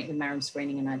the MARAM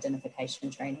screening and identification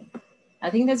training. I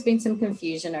think there's been some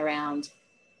confusion around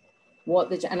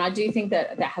and I do think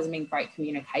that hasn't been great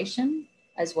communication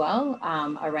as well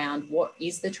around what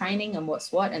is the training and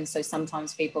what's what. And so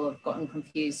sometimes people have gotten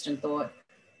confused and thought,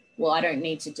 well, I don't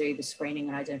need to do the screening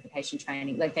and identification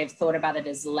training. Like they've thought about it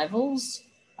as levels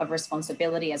of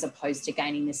responsibility as opposed to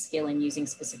gaining the skill in using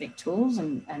specific tools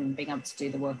and being able to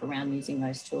do the work around using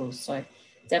those tools. So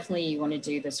definitely you want to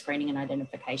do the screening and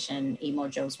identification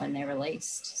e-modules when they're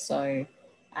released. So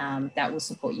that will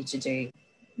support you to do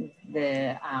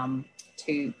the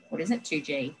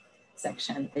 2G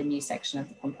section, the new section of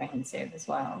the comprehensive as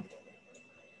well.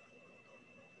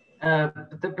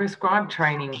 The prescribed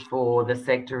training for the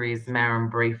sector is MARAM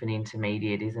brief and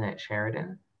intermediate, isn't it,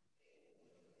 Sheridan?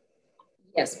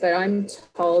 Yes, but I'm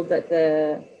told that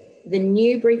the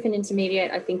new brief and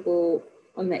intermediate, I think will,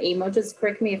 on the e-modules,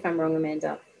 correct me if I'm wrong,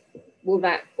 Amanda, will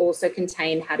that also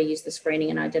contain how to use the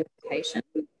screening and identification?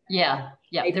 Yeah,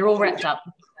 they're all wrapped up.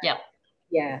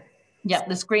 Yeah,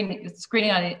 the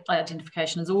screening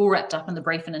identification is all wrapped up in the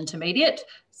brief and intermediate.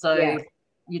 So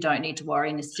you don't need to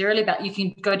worry necessarily about, you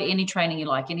can go to any training you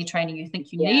like, any training you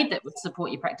think you need that would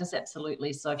support your practice,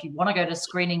 absolutely. So if you want to go to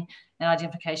screening and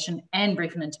identification and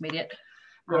brief and intermediate,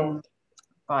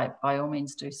 by all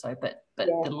means do so. But the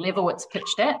level it's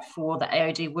pitched at for the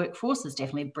AOD workforce is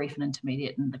definitely brief and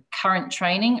intermediate, and the current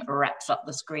training wraps up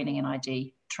the screening and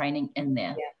ID training in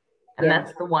there. And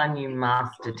that's the one you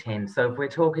must attend. So if we're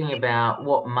talking about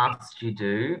what must you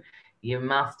do, you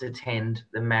must attend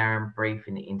the MARAM brief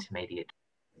and intermediate.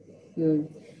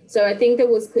 So I think it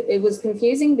was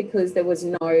confusing because there was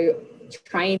no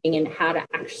training in how to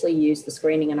actually use the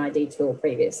screening and ID tool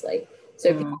previously.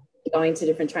 So people going to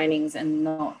different trainings and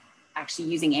not actually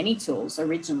using any tools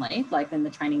originally, like in the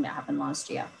training that happened last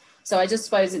year. So I just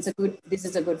suppose this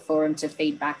is a good forum to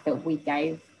feedback that we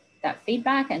gave that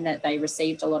feedback and that they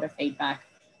received a lot of feedback,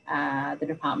 the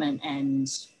department and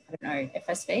I don't know,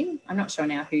 FSV. I'm not sure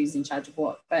now who's in charge of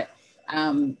what, but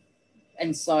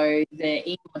and so the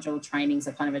e-module trainings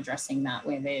are kind of addressing that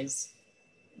where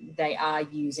they are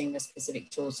using the specific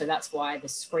tools. So that's why the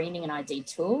screening and ID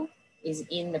tool is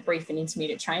in the brief and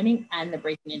intermediate training, and the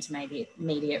brief and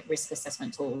intermediate risk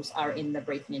assessment tools are in the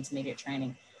brief and intermediate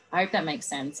training. I hope that makes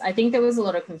sense. I think there was a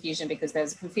lot of confusion because there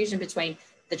was a confusion between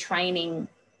the training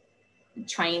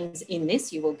trains in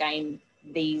this, you will gain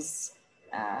these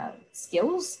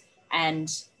skills,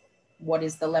 and what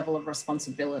is the level of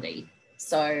responsibility.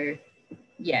 So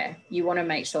yeah, you want to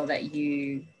make sure that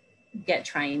you get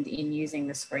trained in using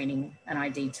the screening and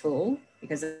ID tool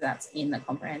because that's in the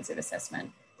comprehensive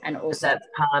assessment. And also that's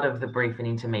part of the brief and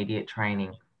intermediate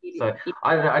training. So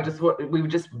we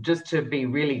just to be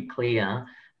really clear,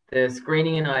 the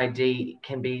screening and ID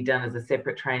can be done as a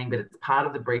separate training, but it's part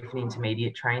of the brief and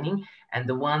intermediate training. And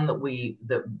the one that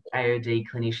AOD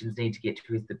clinicians need to get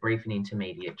to is the brief and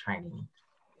intermediate training.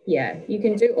 Yeah, you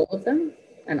can do all of them,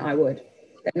 and I would.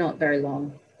 They're not very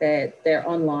long. They're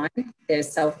online. They're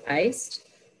self-paced.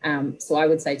 So I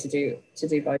would say to do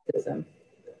both of them.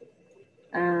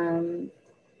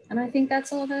 And I think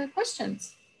that's all the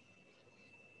questions.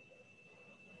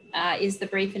 Is the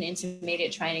brief and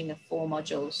intermediate training the 4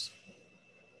 modules?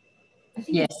 I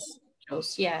think yes.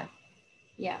 Modules. Yeah.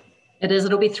 It is.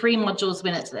 It'll be 3 modules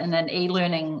when it's in an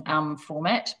e-learning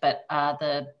format, but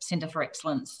the Centre for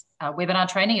Excellence webinar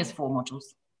training is 4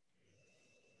 modules.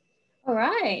 All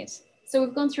right. So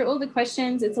we've gone through all the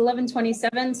questions. It's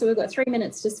 11:27, so we've got 3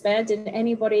 minutes to spare. Did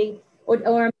anybody,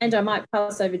 or Amanda, I might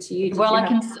pass over to you. Well, I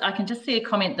can just see a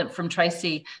comment that from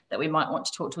Tracy that we might want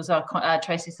to talk to as well.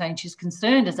 Tracy saying she's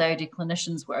concerned as AOD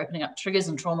clinicians we're opening up triggers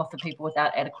and trauma for people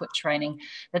without adequate training.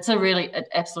 That's an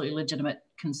absolutely legitimate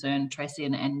concern, Tracy,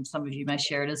 and some of you may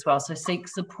share it as well. So seek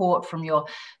support from your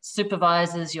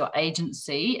supervisors, your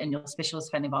agency, and your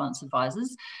specialist family violence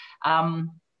advisors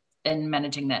in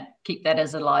managing that. Keep that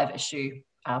as a live issue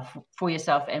for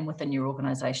yourself and within your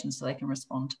organisation so they can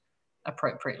respond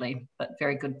appropriately. But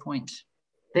very good point.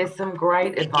 There's some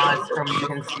great advice from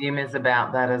consumers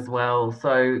about that as well.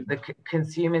 So the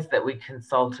consumers that we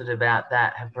consulted about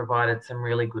that have provided some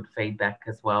really good feedback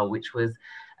as well, which was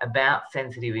about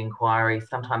sensitive inquiry,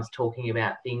 sometimes talking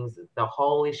about things, the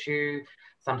whole issue,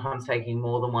 sometimes taking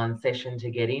more than one session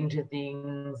to get into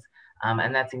things.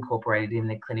 And that's incorporated in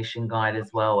the clinician guide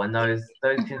as well. And those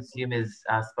consumers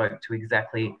spoke to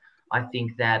exactly, I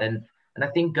think, that. And I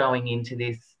think going into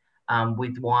this,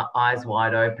 with eyes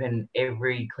wide open,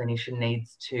 every clinician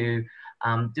needs to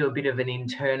do a bit of an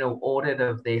internal audit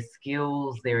of their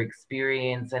skills, their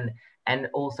experience, and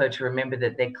also to remember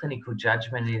that their clinical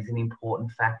judgment is an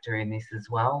important factor in this as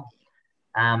well.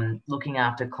 Looking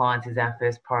after clients is our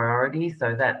first priority,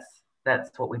 so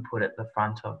that's what we put at the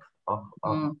front of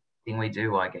thing we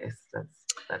do, I guess.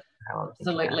 That's how I would think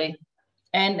absolutely. about it.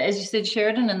 And as you said,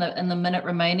 Sheridan, in the minute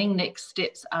remaining, next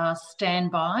steps are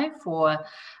stand by for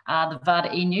the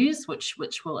VADA e-news,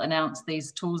 which will announce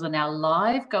these tools are now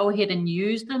live. Go ahead and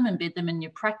use them, embed them in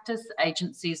your practice.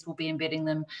 Agencies will be embedding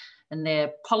them in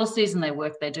their policies and their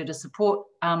work they do to support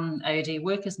AOD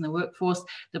workers in the workforce.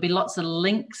 There'll be lots of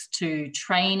links to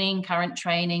training, current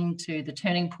training, to the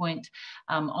Turning Point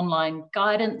online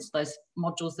guidance, those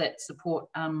modules that support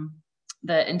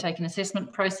the intake and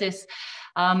assessment process,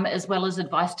 as well as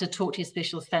advice to talk to your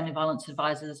specialist family violence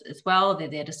advisors as well. They're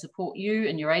there to support you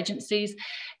and your agencies.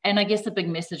 And I guess the big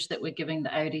message that we're giving the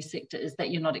AOD sector is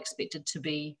that you're not expected to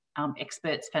be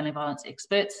experts, family violence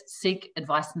experts. Seek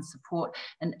advice and support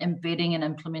in embedding and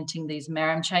implementing these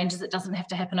MARAM changes. It doesn't have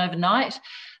to happen overnight,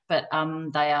 but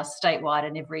they are statewide,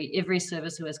 and every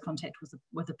service who has contact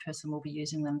with a person will be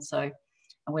using them. So, and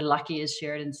we're lucky, as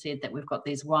Sheridan said, that we've got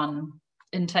these one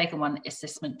intake and one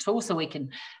assessment tool, so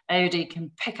AOD can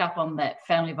pick up on that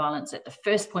family violence at the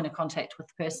first point of contact with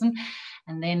the person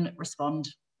and then respond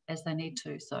as they need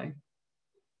to. So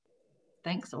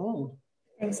thanks all.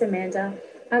 Thanks, Amanda.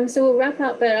 So we'll wrap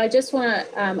up, but I just want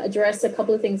to address a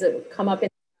couple of things that come up by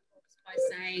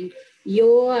saying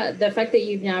the fact that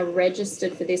you've now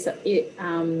registered for this,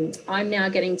 I'm now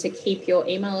getting to keep your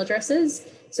email addresses.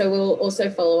 So we'll also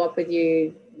follow up with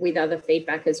you with other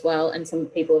feedback as well. And some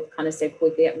people have kind of said,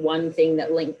 we get one thing that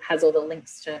has all the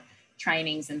links to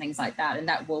trainings and things like that. And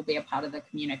that will be a part of the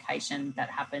communication that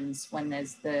happens when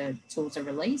the tools are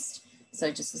released. So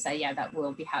just to say, yeah, that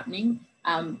will be happening.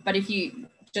 But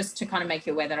just to kind of make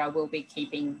you aware that I will be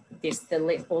keeping this,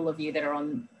 all of you that are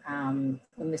on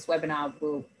this webinar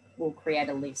will create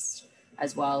a list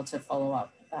as well to follow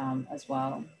up as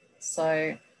well.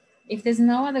 So if there's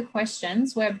no other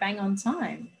questions, we're bang on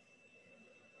time.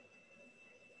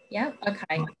 Yeah, okay.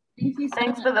 Thank you so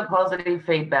Thanks much. for the positive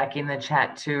feedback in the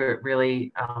chat too. It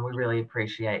really, we really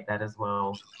appreciate that as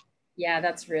well. Yeah,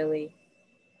 that's really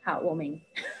heartwarming.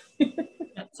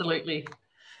 Absolutely.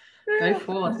 Go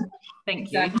forth.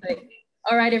 Thank you. Exactly.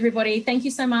 All right, everybody. Thank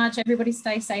you so much. Everybody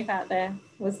stay safe out there.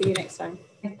 We'll see you next time.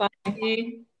 Bye. Thank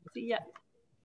you.